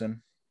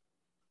Hutchinson,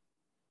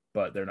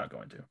 but they're not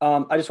going to.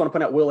 I just want to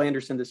point out Will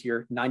Anderson this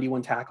year,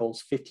 91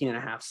 tackles,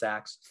 15.5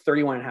 sacks,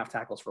 31.5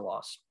 tackles for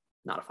loss.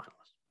 Not a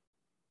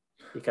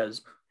finalist.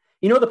 Because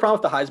the problem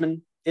with the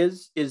Heisman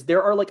is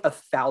there are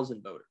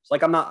 1,000 voters.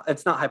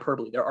 It's not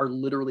hyperbole. There are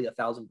literally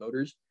 1,000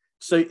 voters.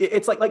 So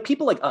it's like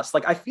people like us.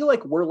 I feel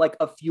like we're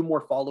a few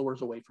more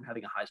followers away from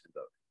having a Heisman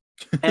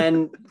vote.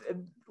 And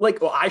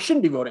I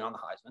shouldn't be voting on the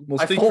Heisman. Well,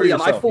 speak for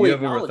yourself. You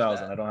have over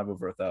 1,000. I don't have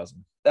over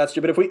 1,000. That's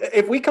true. But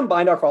if we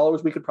combined our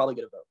followers, we could probably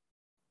get a vote.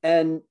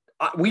 And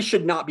we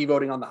should not be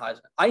voting on the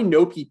Heisman. I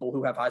know people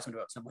who have Heisman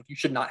votes. I'm you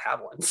should not have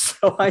one.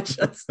 So I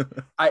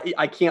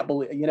can't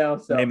believe,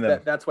 so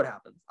that's what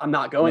happens. I'm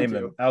not going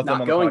to.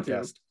 Not going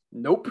to.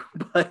 Nope.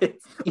 But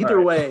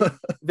either way,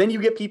 then you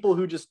get people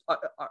who just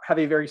have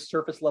a very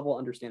surface level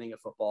understanding of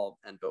football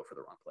and vote for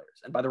the wrong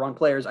players. And by the wrong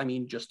players, I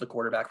mean just the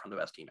quarterback from the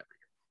best team every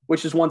year,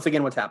 which is once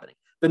again what's happening.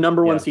 The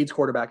number one seed's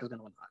quarterback is going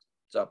to win the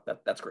Heisman. So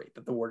that's great.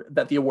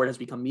 That the award has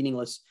become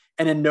meaningless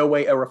and in no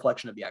way a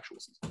reflection of the actual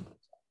season.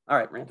 All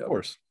right, rant over. Of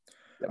course.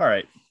 All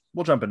right,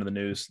 we'll jump into the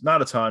news.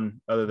 Not a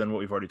ton other than what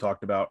we've already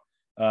talked about.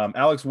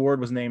 Alex Ward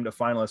was named a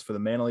finalist for the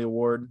Manley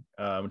Award,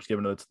 which is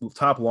given to the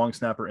top long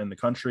snapper in the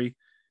country.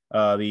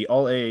 The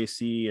All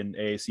AAC and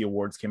AAC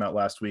awards came out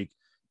last week.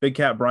 Big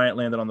Cat Bryant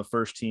landed on the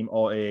first team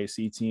All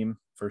AAC team.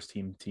 First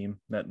team.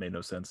 That made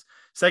no sense.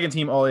 Second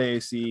team All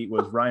AAC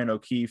was Ryan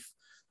O'Keefe,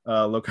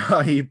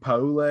 Lokai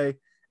Paule,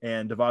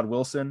 and Devad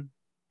Wilson.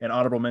 And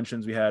honorable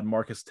mentions, we had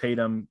Marcus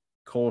Tatum,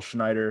 Cole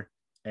Schneider,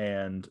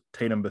 and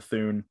Tatum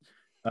Bethune.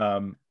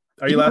 Are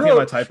you laughing at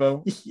my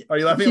typo? Are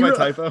you laughing at my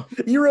typo?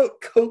 You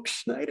wrote Coke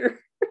Schneider.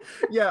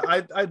 Yeah,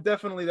 I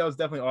definitely, that was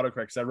definitely autocorrect,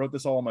 because I wrote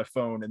this all on my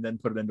phone and then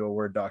put it into a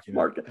Word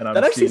document.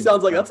 That actually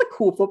sounds like, that's a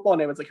cool football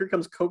name. It's here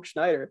comes Coke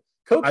Schneider.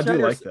 I do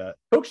like that.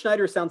 Coke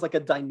Schneider sounds like a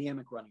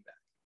dynamic running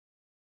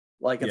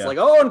back.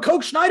 And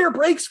Coke Schneider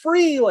breaks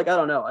free. I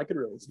don't know. I could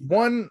really see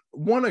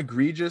one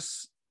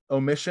egregious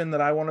omission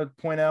that I want to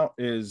point out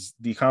is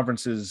the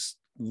conference's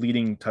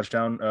receiving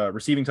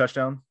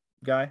touchdown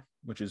guy,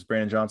 which is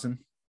Brandon Johnson.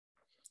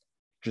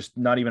 Just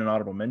not even an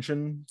audible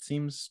mention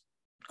seems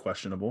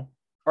questionable.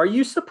 Are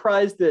you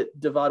surprised that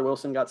Devad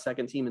Wilson got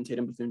second team and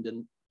Tatum Bethune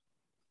didn't?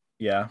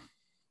 Yeah.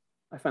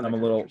 I find that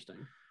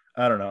interesting.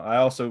 I don't know. I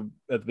also,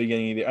 at the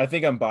beginning of the year, I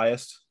think I'm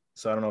biased,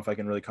 so I don't know if I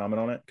can really comment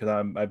on it because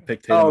I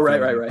picked Tatum. Oh, right.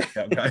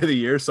 Guy of the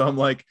year. So I'm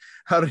like,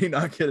 how did he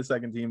not get a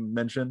second team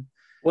mention?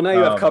 Well, now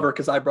you have cover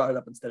because I brought it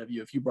up instead of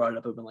you. If you brought it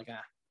up, it would have been like,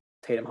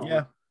 Tatum home.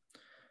 Yeah.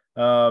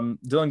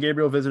 Dylan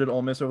Gabriel visited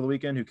Ole Miss over the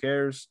weekend. Who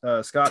cares?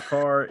 Scott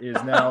Carr is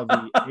now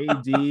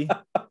the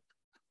AD.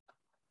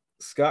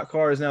 Scott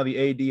Carr is now the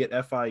AD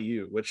at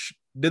FIU, which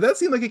did that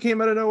seem like it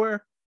came out of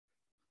nowhere?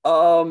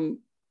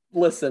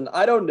 Listen,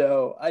 I don't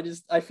know.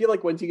 I feel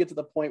like once you get to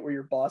the point where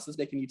your boss is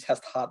making you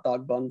test hot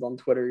dog buns on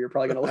Twitter, you're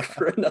probably going to look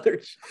for another.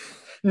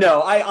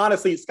 No, I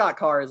honestly, Scott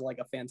Carr is like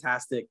a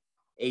fantastic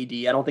AD.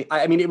 I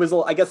guess it was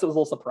a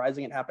little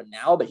surprising it happened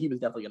now, but he was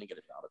definitely going to get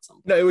a job at some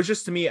point. No, it was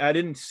just to me, I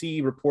didn't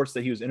see reports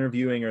that he was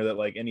interviewing or that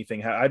like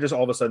anything. I just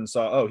all of a sudden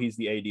saw, he's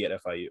the AD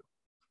at FIU.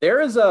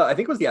 There is I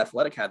think it was the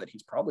Athletic hat that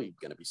he's probably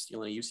going to be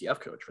stealing a UCF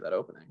coach for that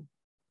opening.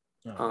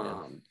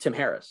 Tim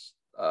Harris.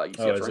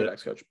 UCF running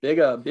backs coach.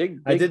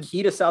 Big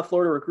key to South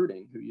Florida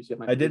recruiting. Who UCF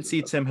might I did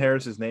see Tim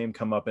Harris's name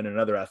come up in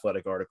another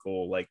Athletic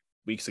article like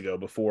weeks ago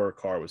before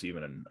Carr was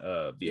even in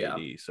the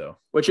AD. So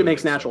which it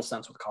makes natural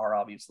sense with Carr,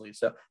 obviously.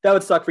 So that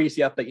would suck for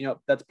UCF, but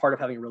that's part of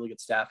having a really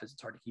good staff is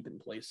it's hard to keep it in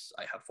place.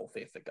 I have full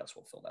faith that Gus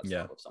will fill that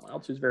spot with someone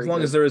else who's very as long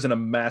good. As there isn't a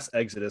mass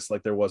exodus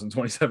like there was in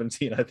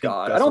 2017. I think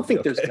I don't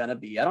think there's gonna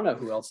be. I don't know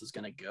who else is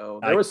gonna go.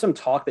 There was some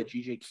talk that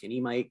GJ Kinney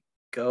might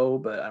go,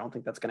 but I don't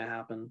think that's gonna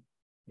happen.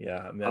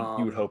 Yeah, I mean,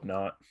 you would hope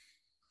not.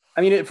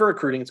 I mean, for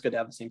recruiting, it's good to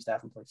have the same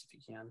staff in place if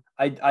you can.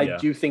 I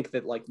do think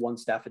that like one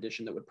staff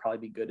addition that would probably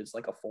be good is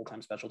like a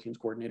full-time special teams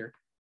coordinator.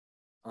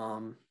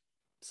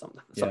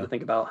 Something to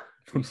think about.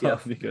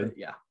 UCF be good.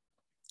 Yeah.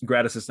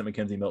 Grad assistant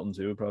Mackenzie Milton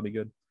too would probably be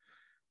good.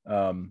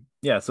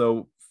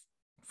 So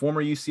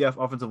former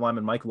UCF offensive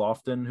lineman Mike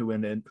Lofton,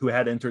 who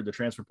had entered the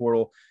transfer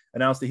portal,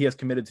 announced that he has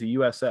committed to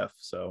USF.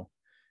 So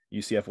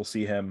UCF will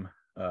see him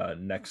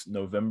next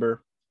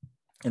November.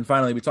 And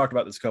finally, we talked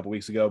about this a couple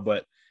weeks ago,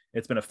 but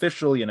it's been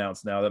officially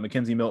announced now that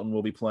Mackenzie Milton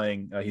will be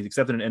playing. He's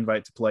accepted an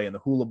invite to play in the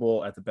Hula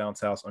Bowl at the Bounce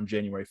House on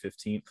January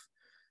 15th.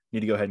 Need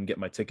to go ahead and get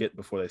my ticket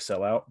before they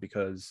sell out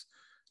because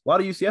a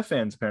lot of UCF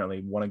fans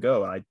apparently want to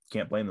go, and I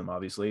can't blame them,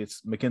 obviously.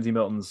 It's Mackenzie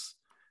Milton's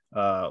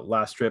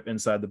last trip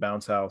inside the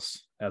Bounce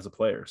House as a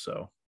player,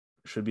 so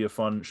should be a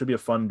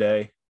fun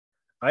day.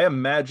 I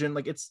imagine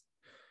like it's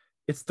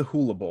the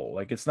Hula Bowl.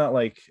 Like it's not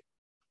like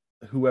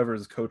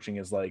whoever's coaching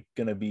is like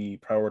going to be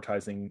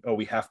prioritizing,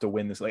 we have to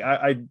win this. Like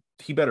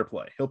he better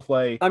play. He'll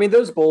play. I mean,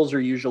 those bowls are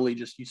usually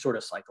just, you sort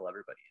of cycle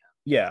everybody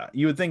in. Yeah.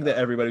 You would think that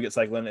everybody would get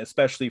cycled in,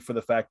 especially for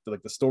the fact that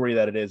like the story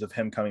that it is of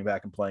him coming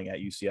back and playing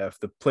at UCF,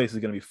 the place is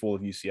going to be full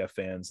of UCF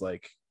fans.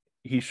 Like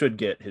he should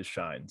get his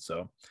shine.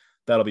 So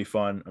that'll be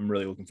fun. I'm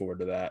really looking forward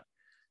to that.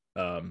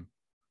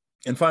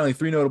 And finally,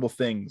 three notable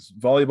things.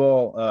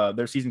 Volleyball,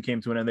 their season came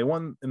to an end. They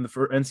won in the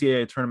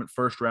NCAA tournament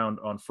first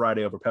round on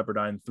Friday over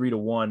Pepperdine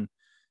 3-1.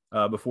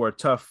 Before a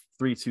tough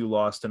 3-2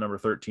 loss to number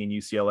 13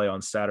 UCLA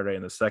on Saturday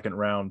in the second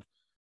round.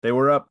 They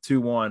were up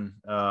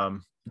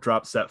 2-1,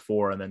 dropped set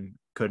 4, and then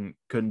couldn't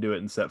do it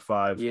in set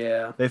 5.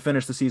 Yeah. They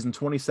finished the season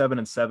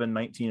 27-7,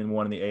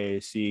 19-1 in the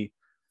AAC.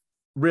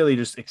 Really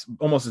just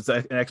almost it's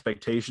an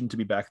expectation to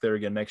be back there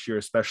again next year,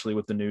 especially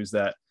with the news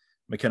that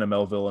McKenna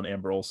Melville and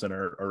Amber Olsen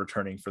are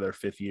returning for their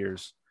 5th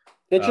years.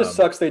 It just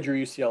sucks they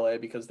drew UCLA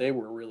because they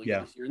were really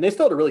good this year. And they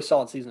still had a really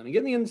solid season. I mean,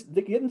 getting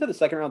into the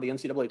second round of the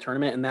NCAA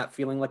tournament and that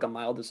feeling like a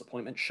mild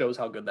disappointment shows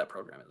how good that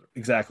program is.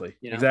 Exactly.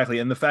 Exactly.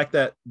 And the fact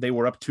that they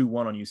were up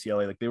 2-1 on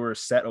UCLA, like they were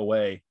set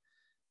away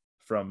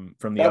from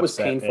the that upset. Was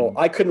painful. And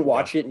I couldn't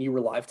watch it and you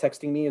were live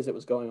texting me as it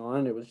was going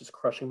on. It was just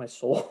crushing my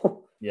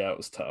soul. Yeah, it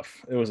was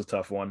tough. It was a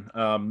tough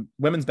one.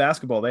 Women's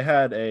basketball, they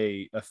had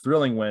a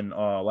thrilling win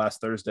last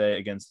Thursday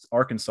against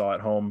Arkansas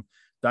at home.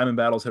 Diamond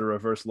Battles hit a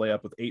reverse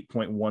layup with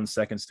 8.1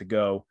 seconds to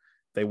go.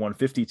 They won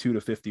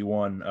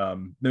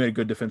 52-51. They made a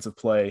good defensive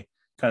play,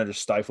 kind of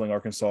just stifling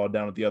Arkansas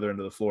down at the other end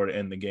of the floor to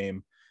end the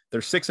game.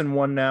 They're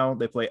 6-1 now.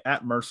 They play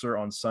at Mercer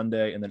on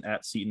Sunday and then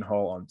at Seton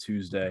Hall on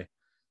Tuesday.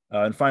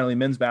 And finally,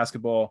 men's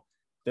basketball,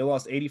 they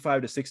lost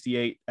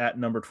 85-68 at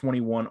number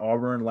 21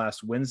 Auburn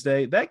last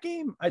Wednesday. That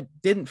game, I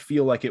didn't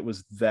feel like it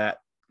was that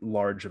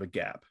large of a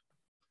gap.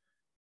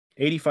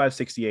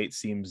 85-68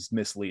 seems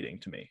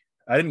misleading to me.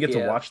 I didn't get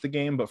to watch the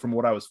game, but from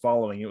what I was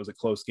following, it was a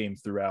close game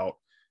throughout,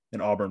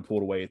 and Auburn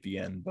pulled away at the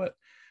end. But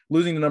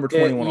losing to number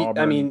 21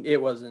 Auburn. I mean, it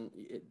wasn't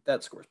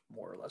that score's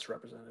more or less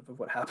representative of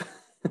what happened.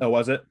 Oh,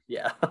 was it?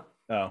 Yeah.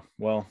 Oh,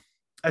 well,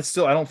 I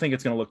don't think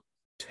it's going to look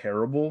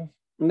terrible.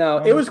 No,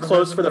 it was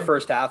close for the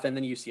first half, and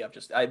then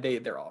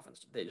UCF their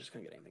offense, they just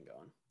couldn't get anything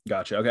going.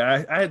 Gotcha. Okay.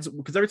 I had,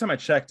 because every time I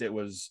checked, it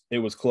was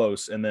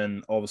close. And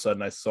then all of a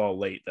sudden I saw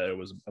late that it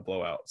was a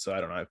blowout. So I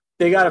don't know.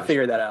 They got to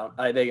figure that out.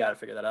 They got to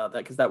figure that out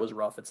because that was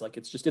rough. It's like,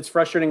 it's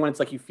frustrating when it's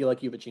like, you feel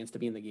like you have a chance to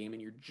be in the game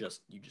and you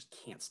just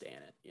can't stay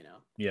in it, you know?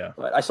 Yeah.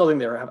 But I still think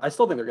they're going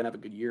to have a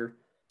good year.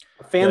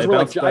 Fans were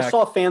like, I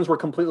saw fans were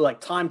completely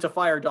like, time to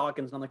fire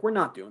Dawkins. And I'm like, we're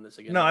not doing this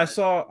again. No, I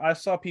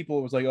saw people,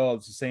 it was like, oh,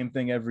 it's the same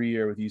thing every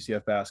year with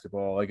UCF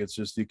basketball. Like, it's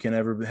just, you can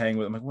never hang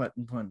with them. I'm like,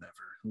 whatever.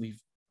 Leave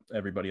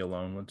everybody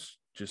alone. Let's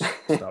just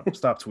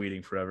stop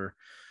tweeting forever.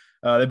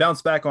 They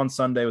bounced back on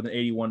Sunday with an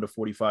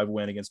 81-45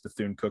 win against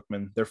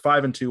Bethune-Cookman. They're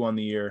 5-2 on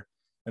the year,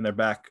 and they're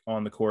back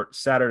on the court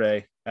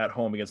Saturday at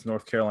home against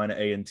North Carolina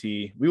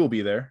A&T. We will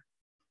be there.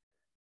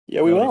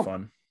 Yeah, we will. Be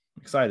fun.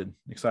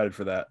 Excited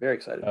for that. Very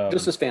excited.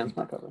 Just as fans,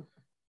 not covering.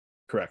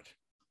 Correct.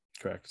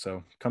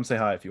 So come say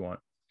hi if you want.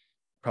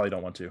 Probably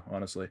don't want to,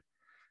 honestly.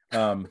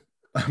 I'm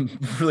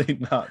really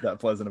not that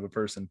pleasant of a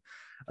person.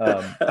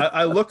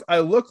 I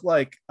look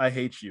like I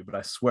hate you, but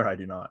I swear I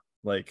do not.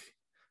 Like,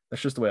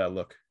 that's just the way I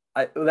look.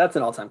 That's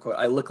an all-time quote.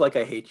 I look like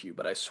I hate you,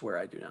 but I swear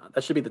I do not.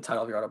 That should be the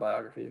title of your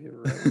autobiography if you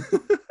ever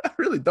read it. I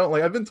really don't.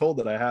 Like, I've been told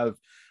that I have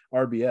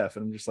RBF,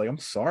 and I'm just like, I'm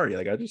sorry.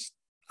 Like,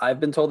 I've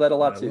been told that a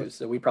lot too.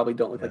 So we probably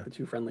don't look like the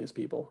two friendliest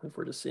people if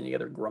we're just sitting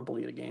together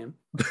grumpily at a game.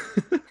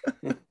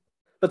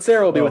 But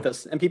Sarah will be with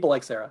us, and people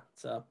like Sarah.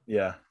 So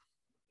yeah,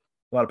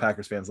 a lot of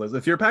Packers fans.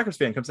 If you're a Packers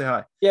fan, come say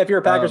hi. Yeah, if you're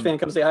a Packers fan,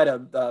 come say hi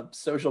to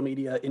social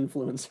media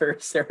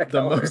influencer Sarah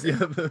Keller.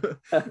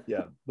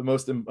 The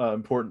most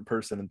important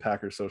person in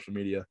Packers social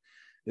media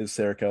is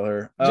Sarah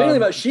Keller.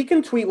 Genuinely, she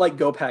can tweet like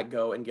 "Go Pack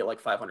Go" and get like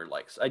 500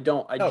 likes. I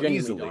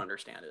genuinely don't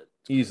understand it.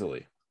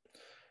 Easily.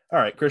 All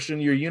right, Christian,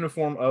 your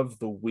uniform of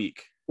the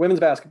week. Women's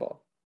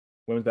basketball.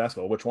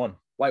 Which one?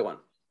 White one.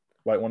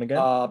 White one again?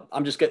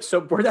 I'm just so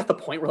we're at the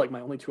point where like my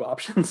only two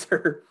options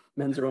are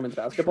men's or women's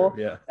basketball. Sure,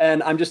 yeah.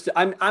 And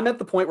I'm at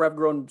the point where I've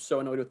grown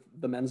so annoyed with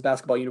the men's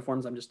basketball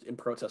uniforms. I'm just in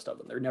protest of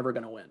them. They're never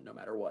going to win no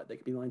matter what. They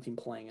could be the only team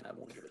playing and I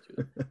won't give it to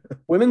them.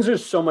 Women's are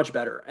so much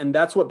better. And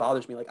that's what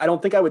bothers me. Like, I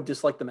don't think I would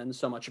dislike the men's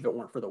so much if it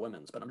weren't for the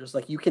women's, but I'm just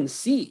like, you can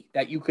see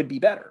that you could be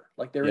better.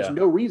 Like, there is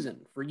no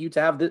reason for you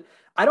to have the,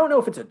 I don't know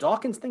if it's a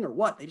Dawkins thing or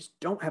what. They just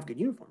don't have good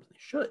uniforms. They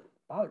should. It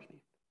bothers me.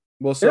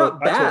 Well, so they're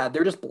not bad.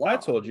 They're just blah. I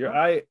told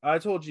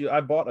you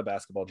I bought a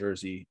basketball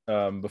jersey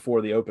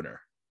before the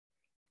opener.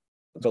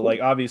 That's cool.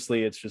 Like,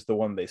 obviously it's just the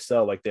one they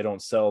sell. Like, they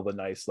don't sell the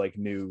nice like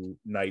new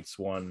Knights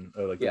one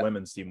or like the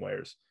women's team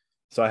wears.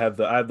 So I have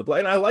the black,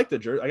 and I like the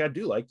jersey. Like, I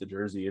do like the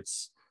jersey.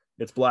 It's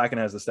black and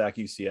has the stack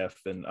UCF,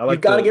 and I like.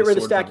 You got to get rid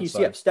of stack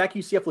UCF. Stack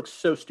UCF looks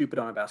so stupid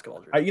on a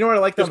basketball jersey. You know what I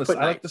like on this?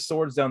 I like the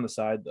swords down the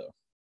side though.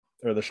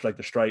 Or the stripe,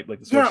 like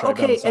the sword stripe.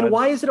 Okay. And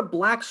why is it a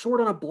black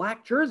sword on a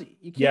black jersey?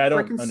 You can't I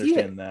don't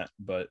understand that,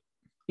 but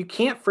you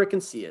can't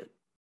frickin' see it.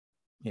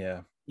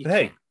 Yeah. But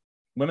hey,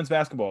 women's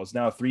basketball is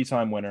now a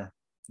 3-time winner.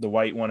 The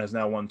white one has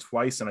now won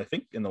twice, and I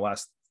think in the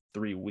last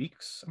 3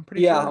 weeks. I'm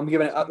pretty sure. I'm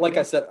giving it. Like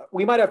I said,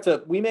 we might have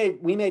to. We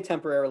may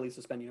temporarily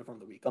suspend uniform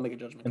of the week. I'll make a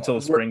judgment until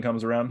the spring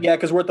comes around. Yeah,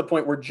 because we're at the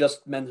point where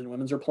just men's and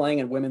women's are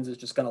playing, and women's is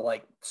just gonna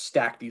like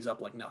stack these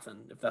up like nothing.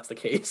 If that's the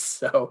case,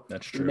 so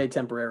that's true. We may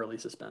temporarily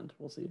suspend.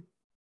 We'll see.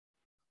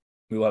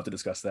 We will have to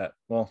discuss that.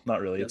 Well,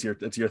 not really. It's your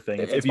thing.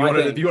 If you want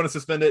to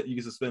suspend it, you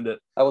can suspend it.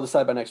 I will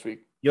decide by next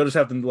week. You'll just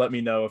have to let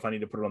me know if I need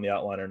to put it on the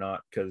outline or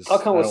not. Because I'll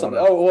come with something.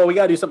 Oh well, we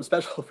gotta do something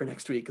special for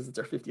next week because it's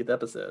our 50th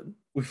episode.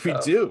 We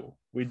do.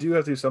 We do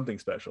have to do something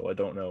special. I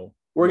don't know.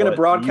 We're gonna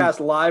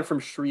broadcast live from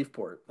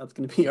Shreveport. That's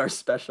gonna be our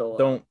special.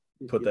 Don't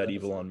put that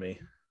evil on me.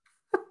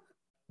 I'm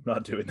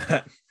not doing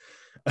that.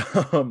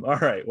 All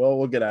right. Well,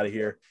 we'll get out of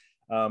here.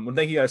 Well,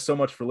 thank you guys so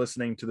much for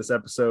listening to this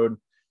episode.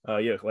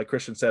 Like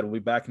Christian said, we'll be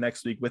back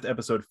next week with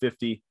episode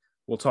 50.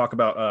 We'll talk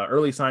about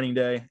early signing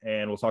day,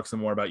 and we'll talk some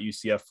more about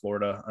UCF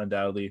Florida.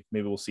 Undoubtedly,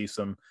 maybe we'll see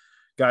some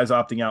guys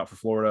opting out for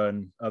Florida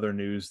and other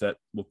news that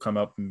will come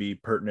up and be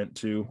pertinent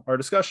to our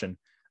discussion.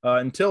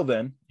 Until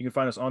then, you can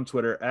find us on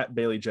Twitter at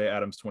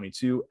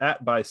BaileyJAdams22,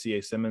 at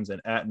 @ByCASimmons,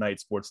 and at Night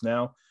Sports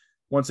Now.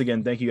 Once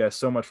again, thank you guys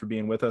so much for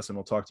being with us, and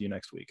we'll talk to you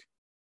next week.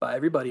 Bye,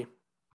 everybody.